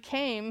Santa when he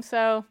came,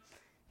 so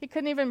he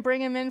couldn't even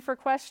bring him in for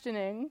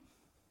questioning.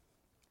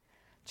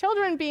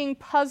 Children being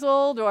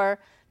puzzled or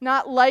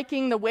not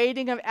liking the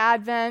waiting of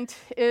Advent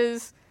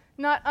is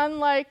not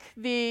unlike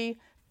the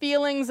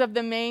feelings of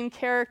the main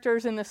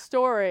characters in the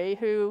story,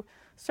 who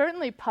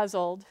certainly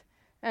puzzled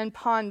and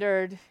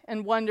pondered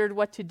and wondered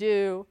what to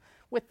do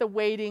with the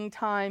waiting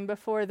time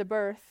before the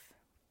birth.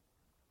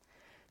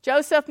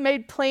 Joseph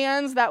made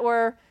plans that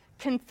were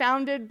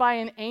confounded by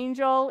an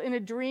angel in a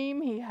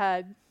dream he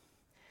had.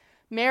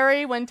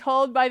 Mary, when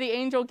told by the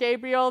angel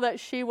Gabriel that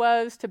she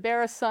was to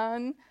bear a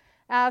son,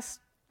 asked,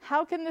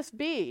 "How can this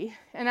be?"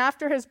 And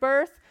after his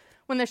birth,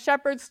 When the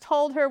shepherds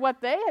told her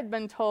what they had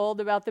been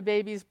told about the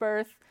baby's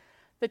birth,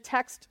 the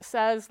text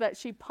says that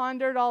she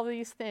pondered all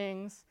these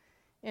things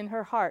in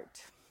her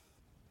heart.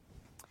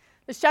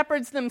 The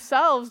shepherds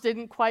themselves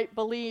didn't quite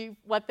believe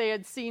what they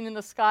had seen in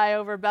the sky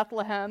over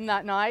Bethlehem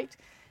that night,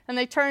 and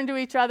they turned to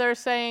each other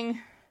saying,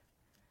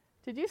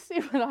 "Did you see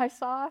what I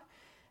saw?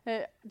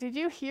 Did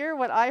you hear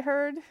what I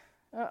heard?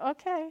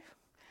 Okay.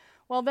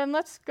 Well, then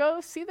let's go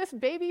see this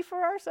baby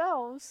for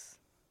ourselves."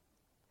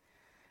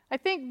 I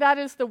think that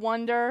is the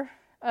wonder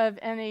of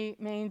any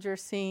manger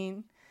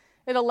scene.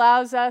 It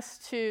allows us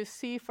to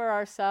see for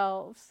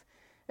ourselves.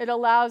 It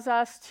allows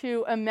us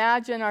to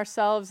imagine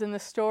ourselves in the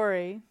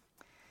story.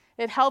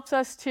 It helps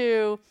us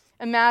to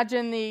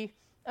imagine the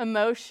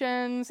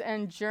emotions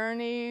and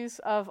journeys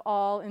of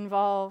all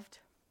involved.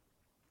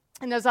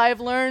 And as I have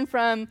learned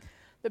from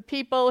the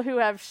people who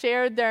have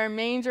shared their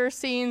manger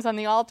scenes on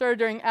the altar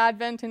during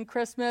Advent and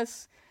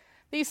Christmas,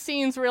 these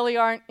scenes really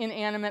aren't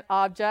inanimate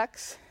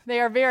objects. They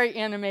are very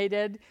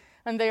animated,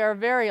 and they are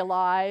very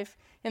alive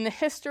in the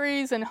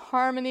histories and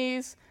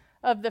harmonies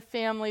of the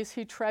families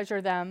who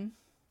treasure them.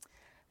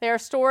 They are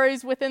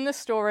stories within the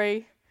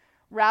story,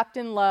 wrapped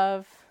in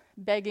love,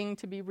 begging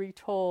to be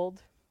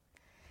retold.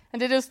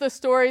 And it is the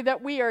story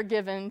that we are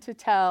given to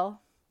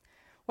tell.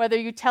 Whether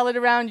you tell it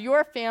around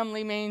your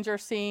family manger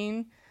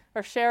scene,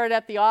 or share it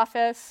at the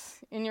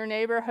office, in your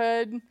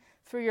neighborhood,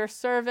 through your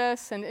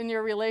service, and in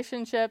your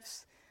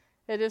relationships,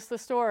 it is the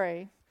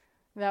story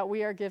that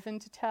we are given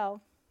to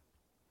tell.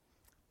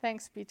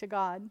 Thanks be to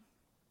God.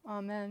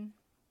 Amen.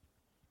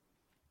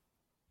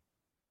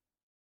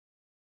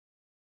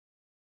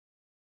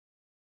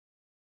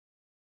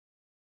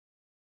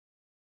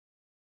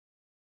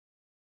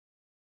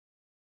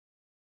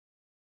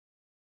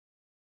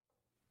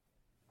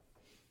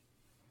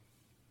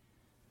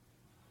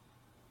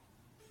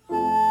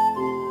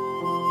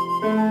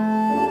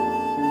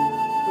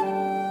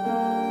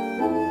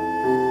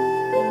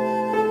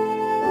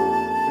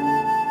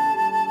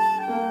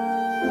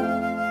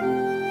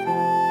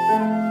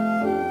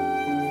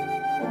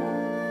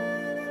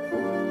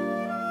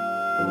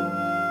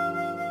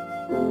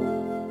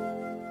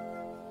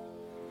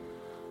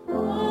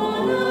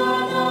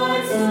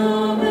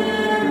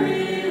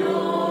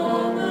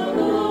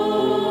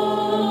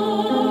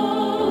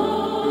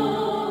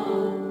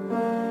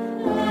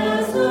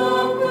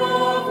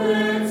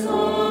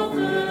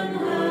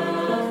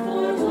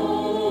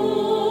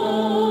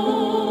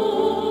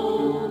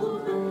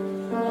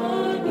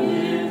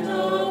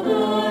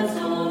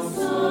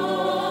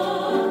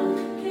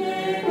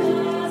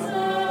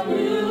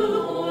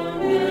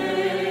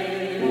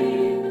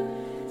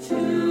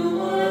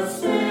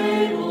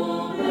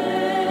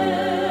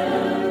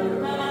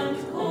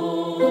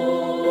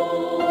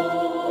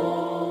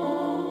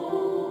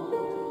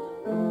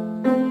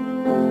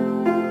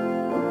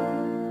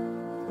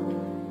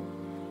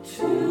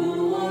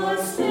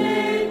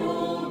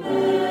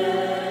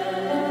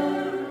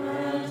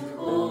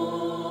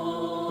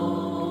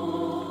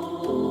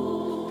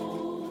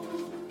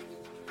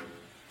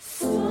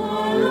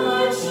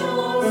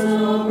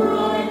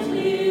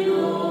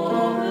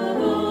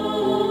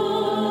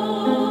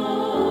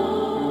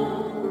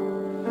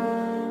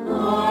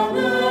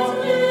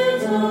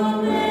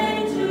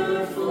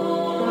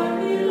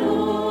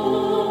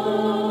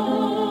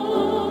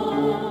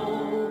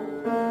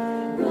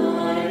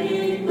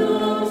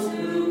 Those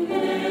who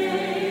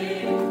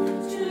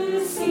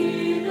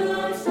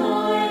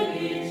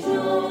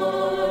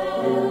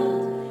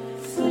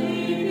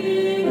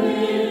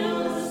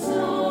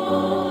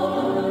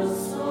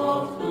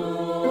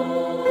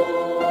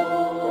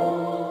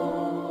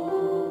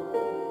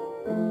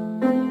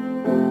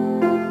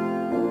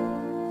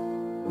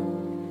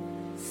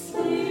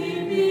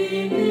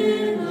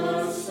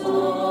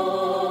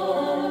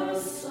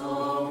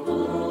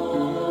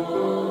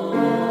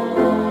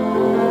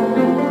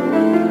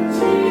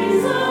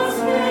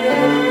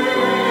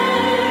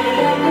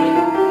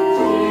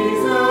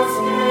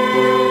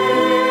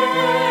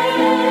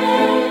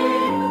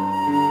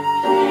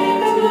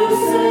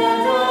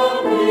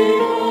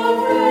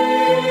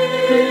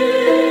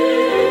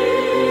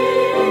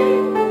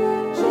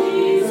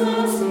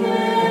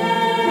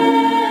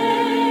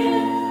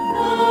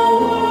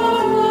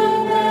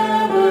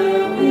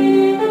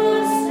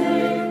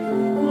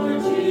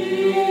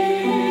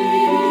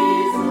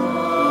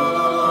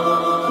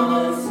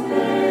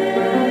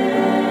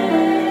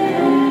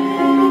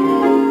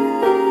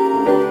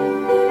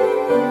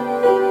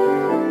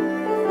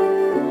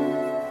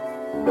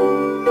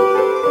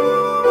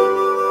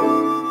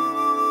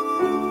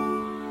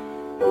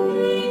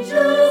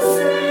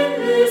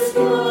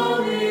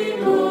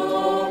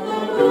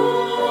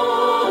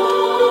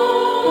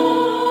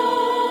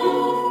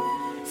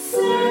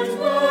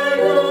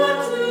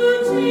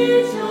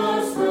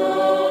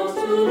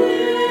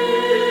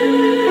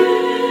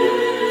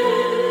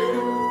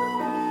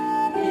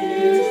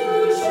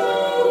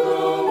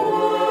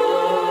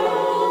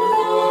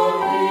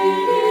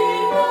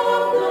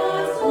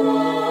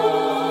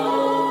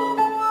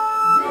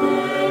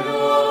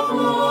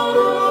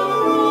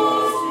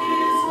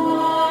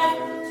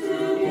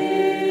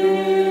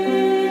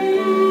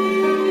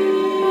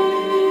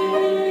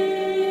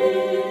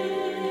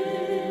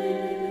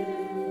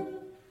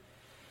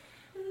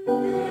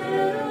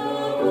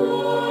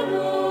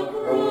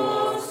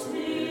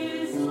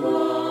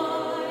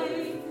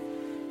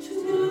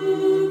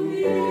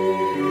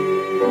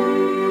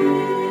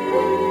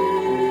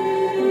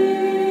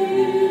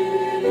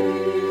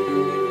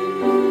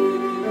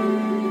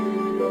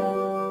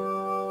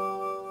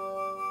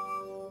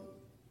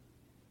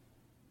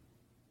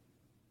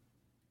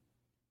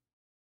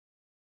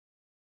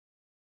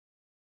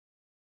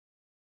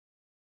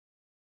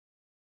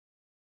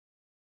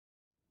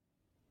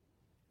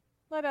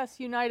Let us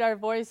unite our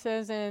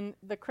voices in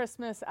the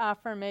Christmas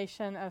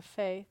affirmation of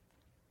faith.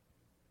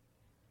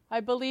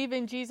 I believe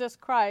in Jesus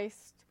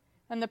Christ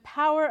and the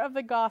power of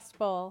the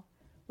gospel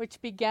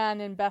which began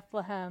in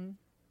Bethlehem.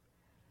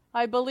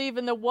 I believe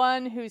in the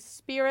one whose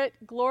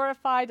spirit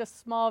glorified a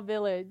small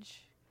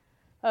village,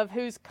 of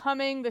whose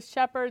coming the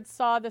shepherds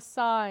saw the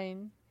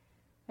sign,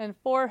 and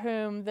for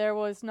whom there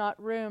was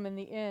not room in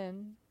the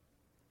inn.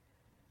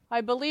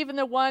 I believe in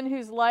the one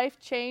whose life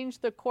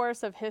changed the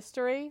course of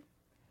history,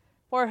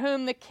 for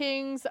whom the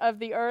kings of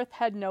the earth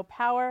had no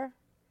power,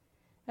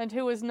 and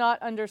who was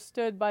not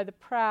understood by the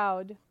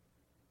proud.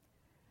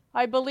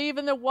 I believe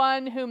in the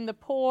one whom the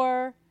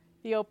poor,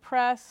 the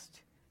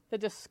oppressed, the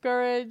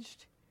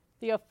discouraged,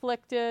 the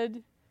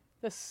afflicted,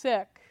 the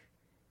sick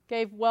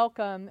gave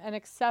welcome and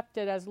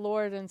accepted as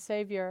Lord and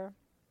Savior.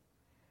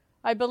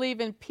 I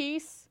believe in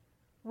peace,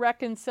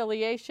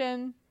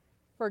 reconciliation,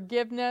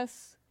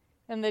 forgiveness,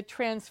 and the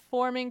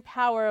transforming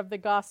power of the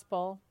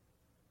gospel.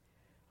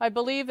 I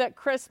believe that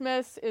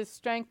Christmas is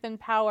strength and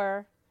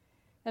power,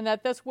 and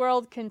that this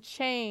world can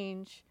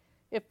change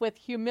if with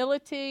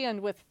humility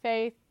and with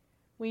faith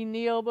we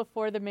kneel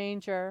before the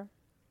manger.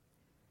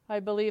 I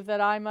believe that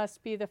I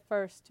must be the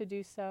first to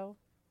do so.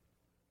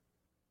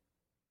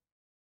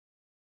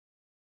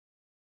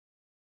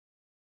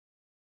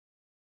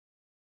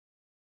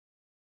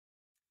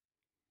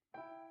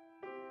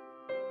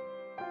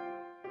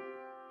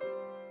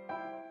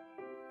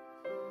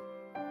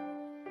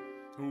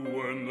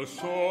 When the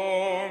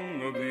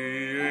song of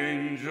the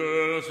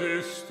angels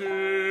is stilled,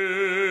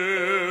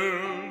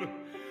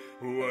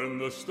 when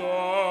the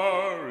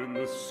star in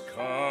the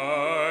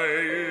sky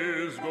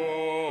is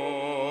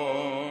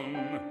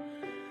gone,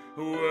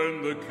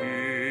 when the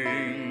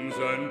kings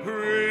and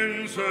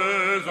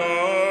princes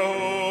are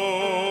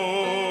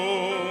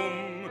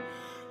home,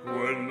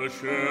 when the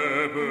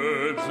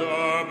shepherds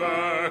are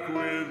back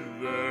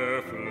with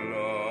their flock,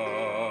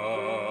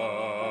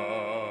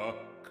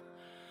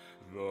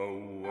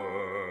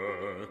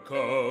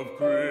 of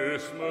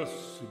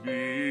Christmas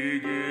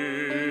begins,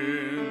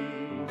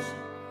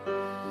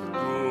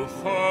 to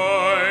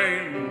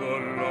find the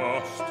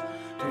lost,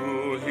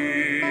 to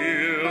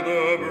heal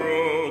the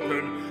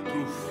broken,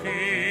 to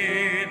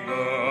feed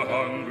the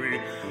hungry,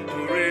 to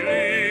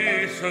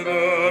release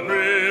the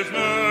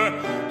prisoner,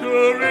 to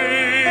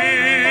rebuild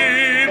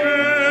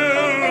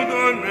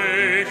the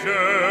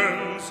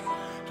nations,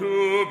 to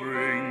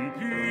bring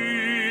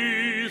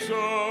peace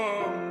among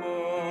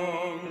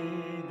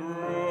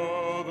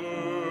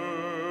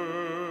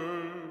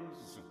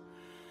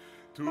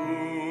to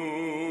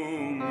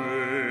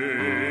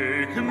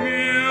make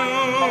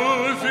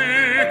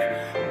music,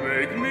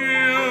 make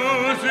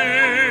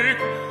music,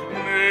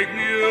 make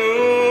music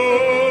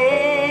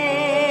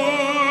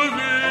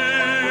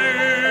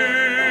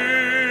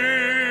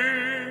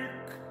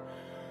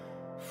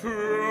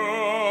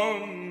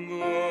from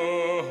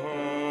the heart.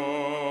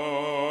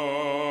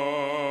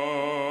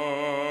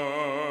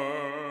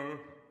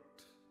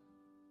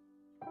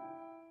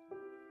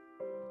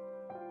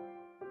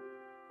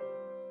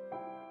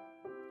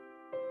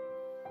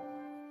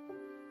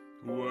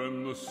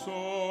 When the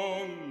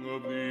song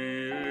of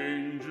the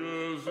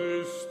angels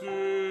is stilled,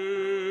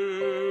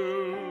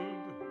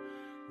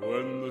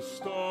 when the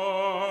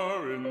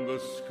star in the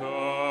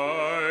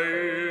sky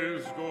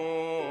is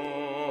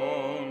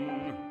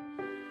gone,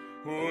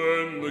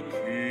 when the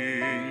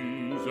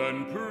kings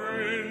and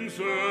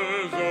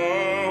princes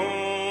are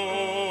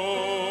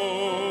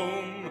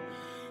home,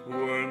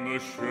 when the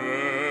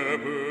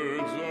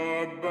shepherds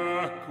are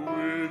back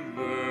with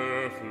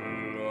their flock,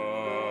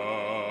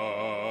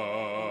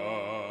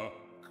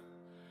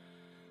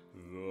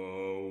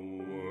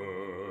 the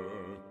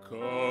work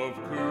of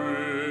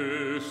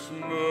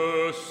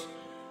Christmas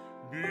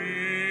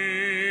begins.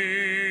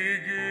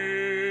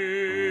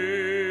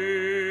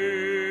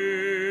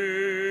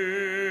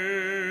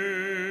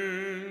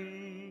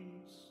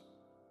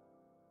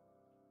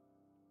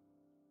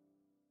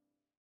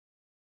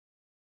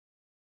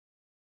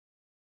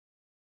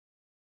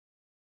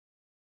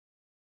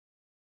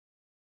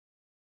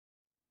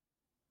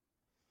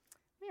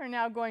 We are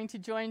now going to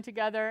join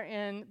together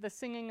in the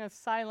singing of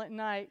Silent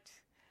Night.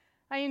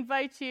 I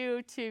invite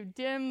you to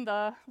dim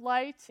the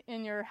light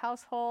in your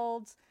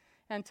households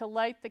and to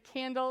light the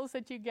candles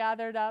that you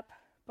gathered up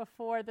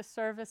before the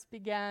service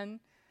began,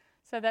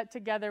 so that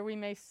together we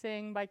may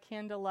sing by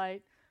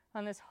candlelight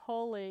on this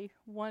holy,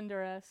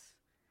 wondrous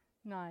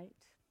night.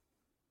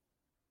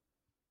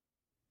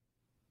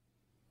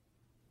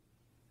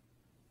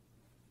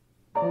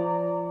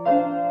 All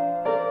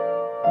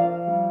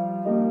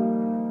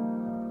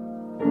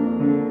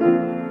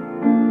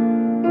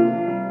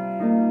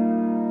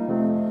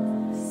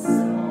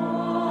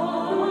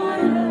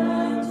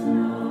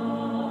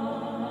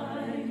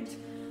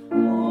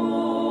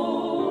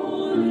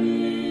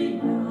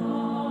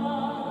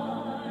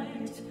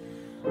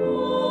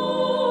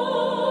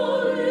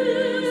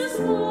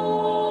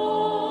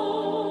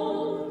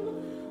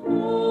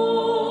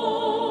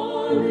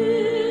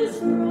is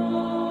bright.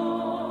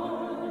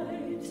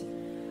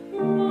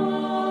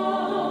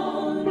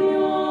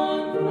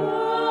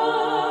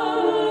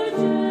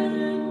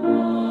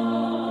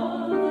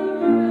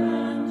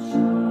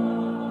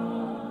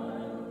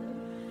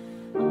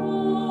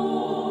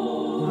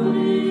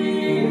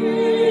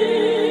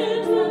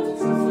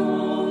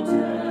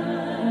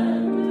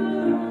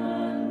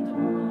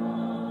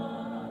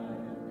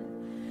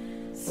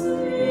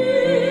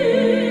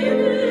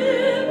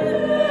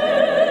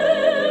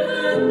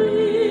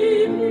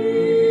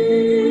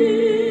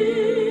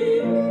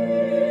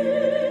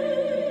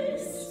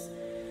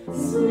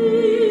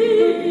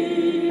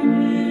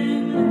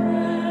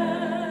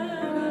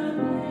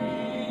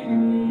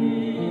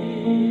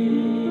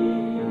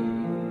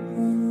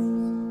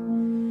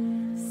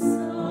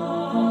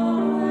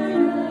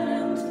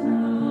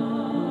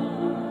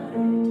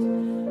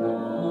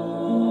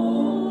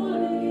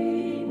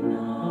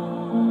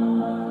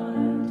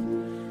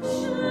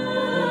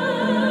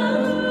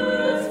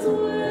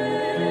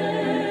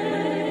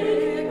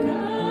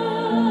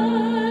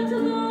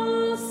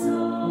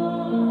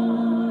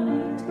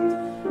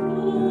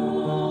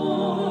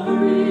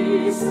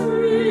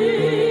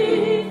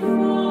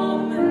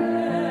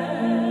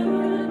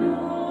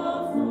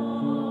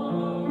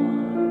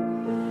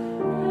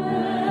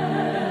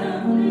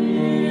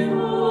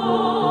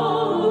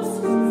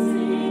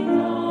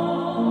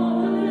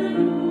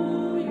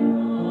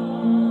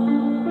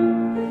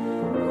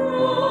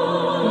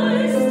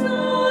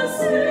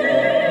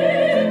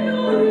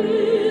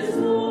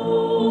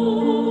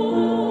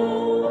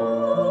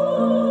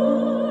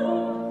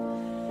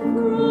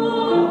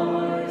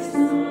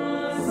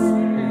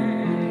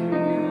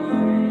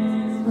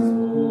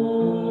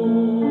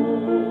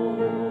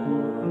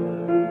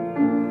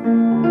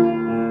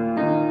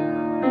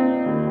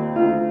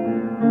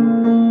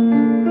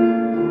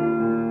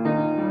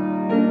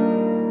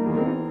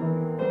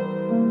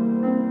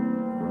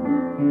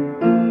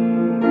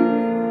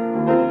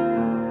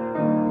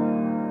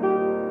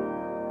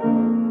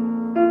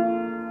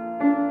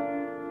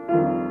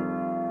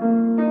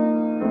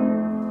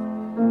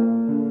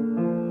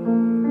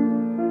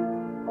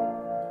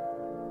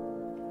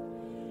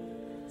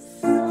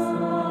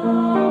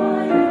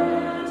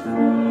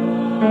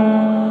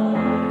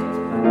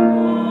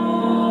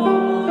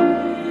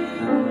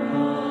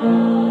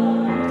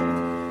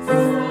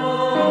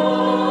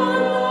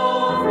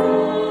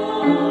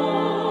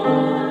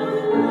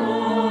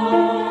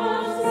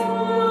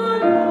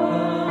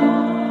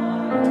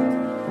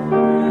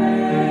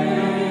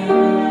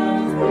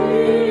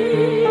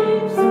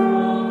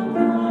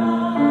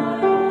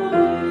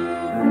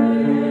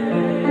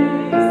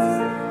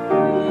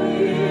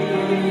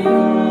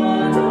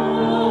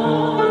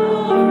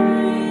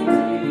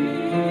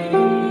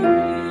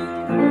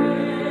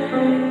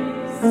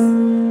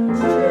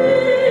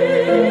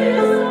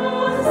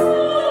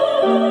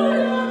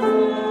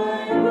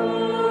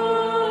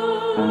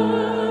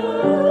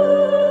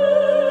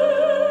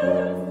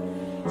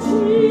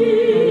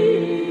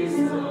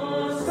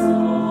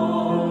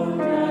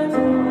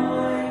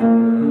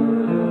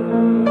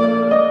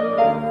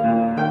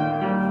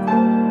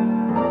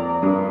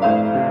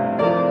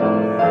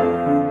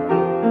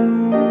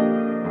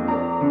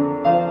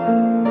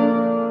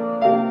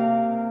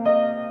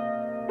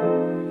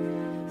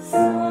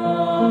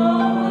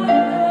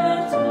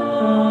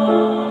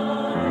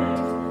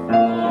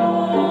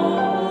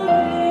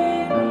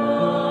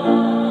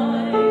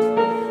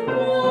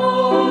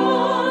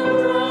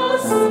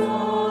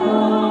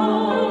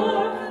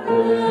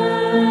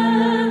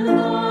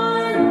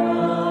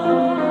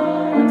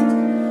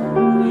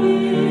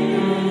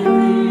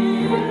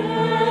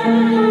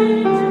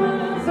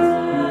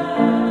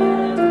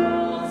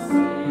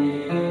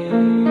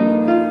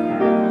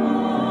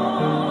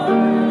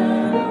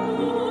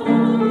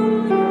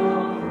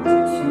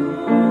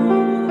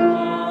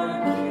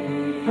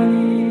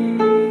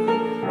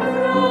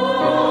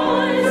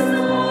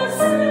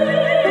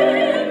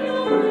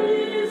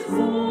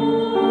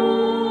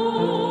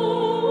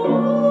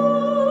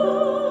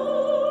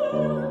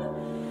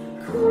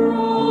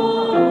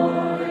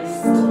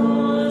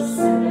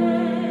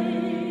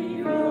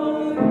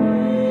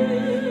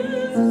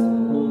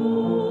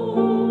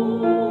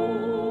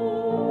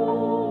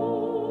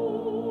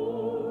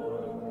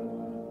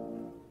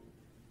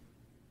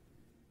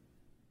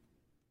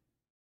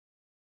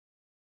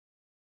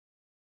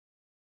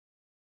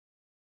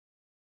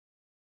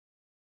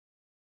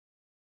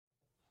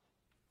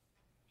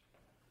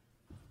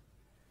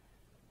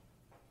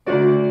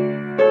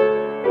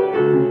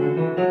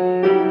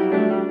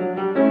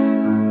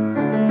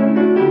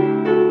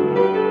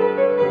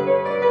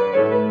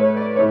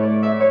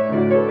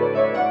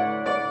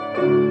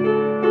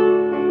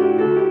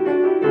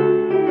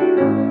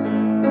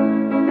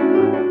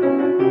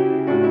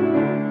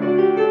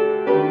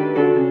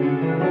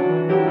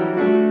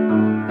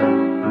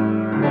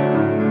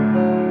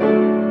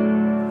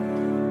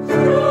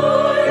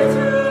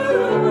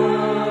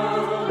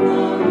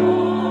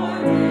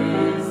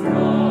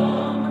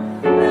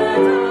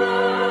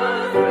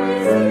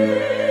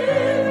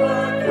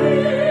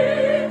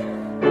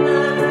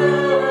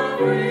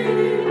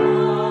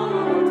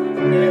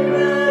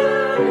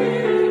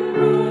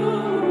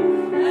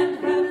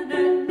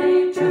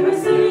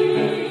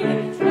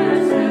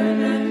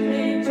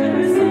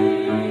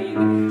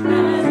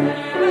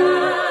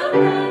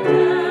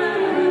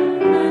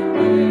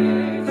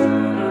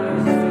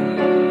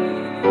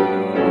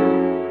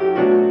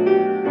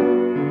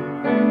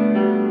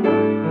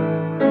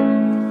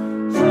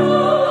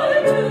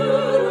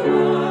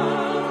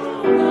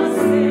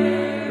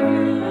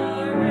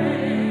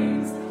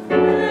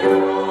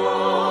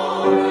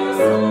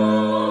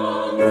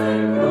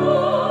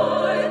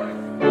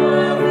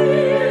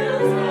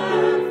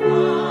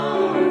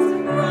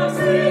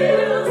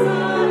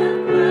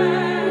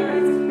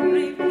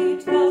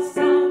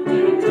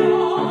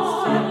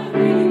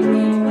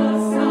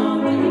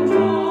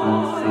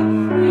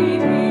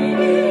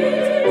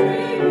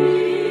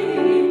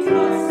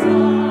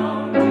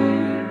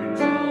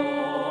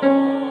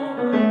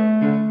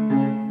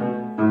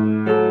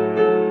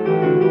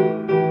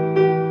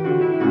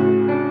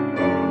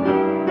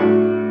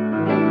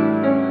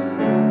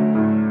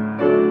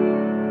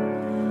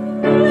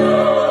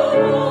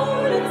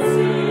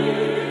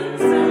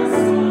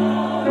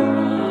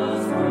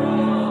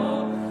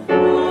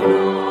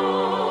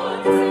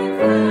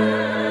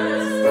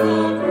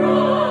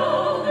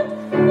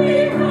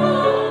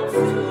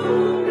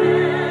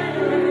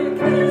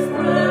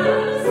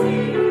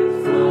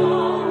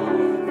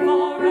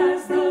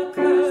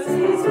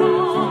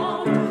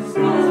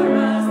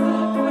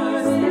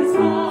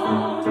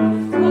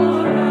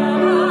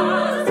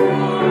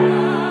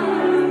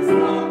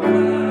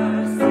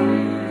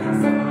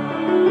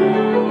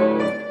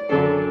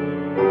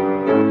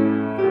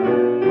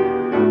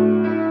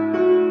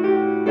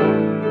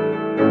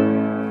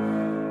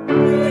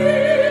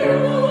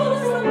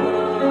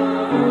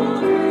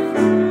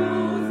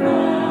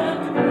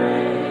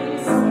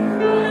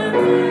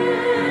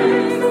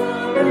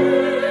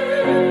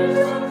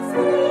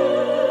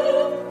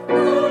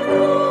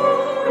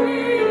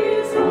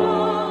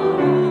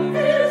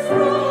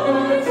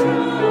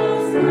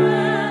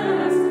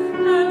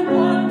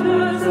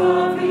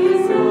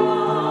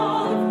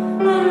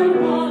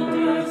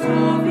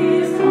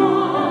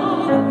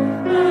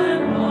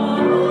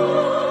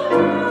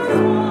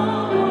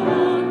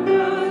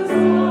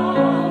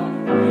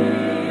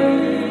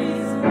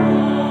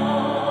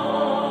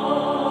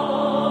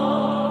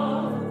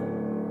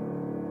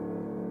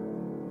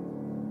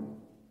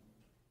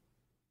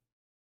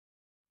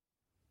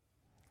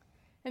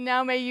 And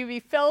now may you be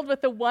filled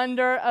with the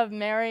wonder of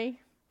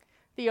Mary,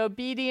 the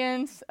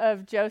obedience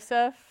of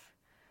Joseph,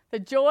 the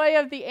joy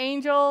of the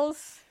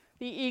angels,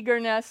 the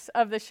eagerness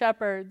of the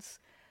shepherds,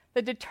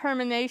 the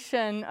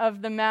determination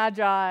of the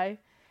Magi,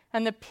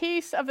 and the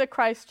peace of the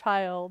Christ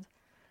child.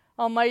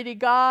 Almighty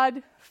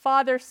God,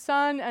 Father,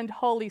 Son, and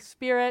Holy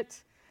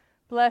Spirit,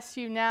 bless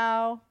you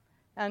now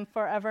and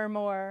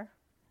forevermore.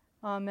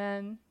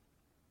 Amen.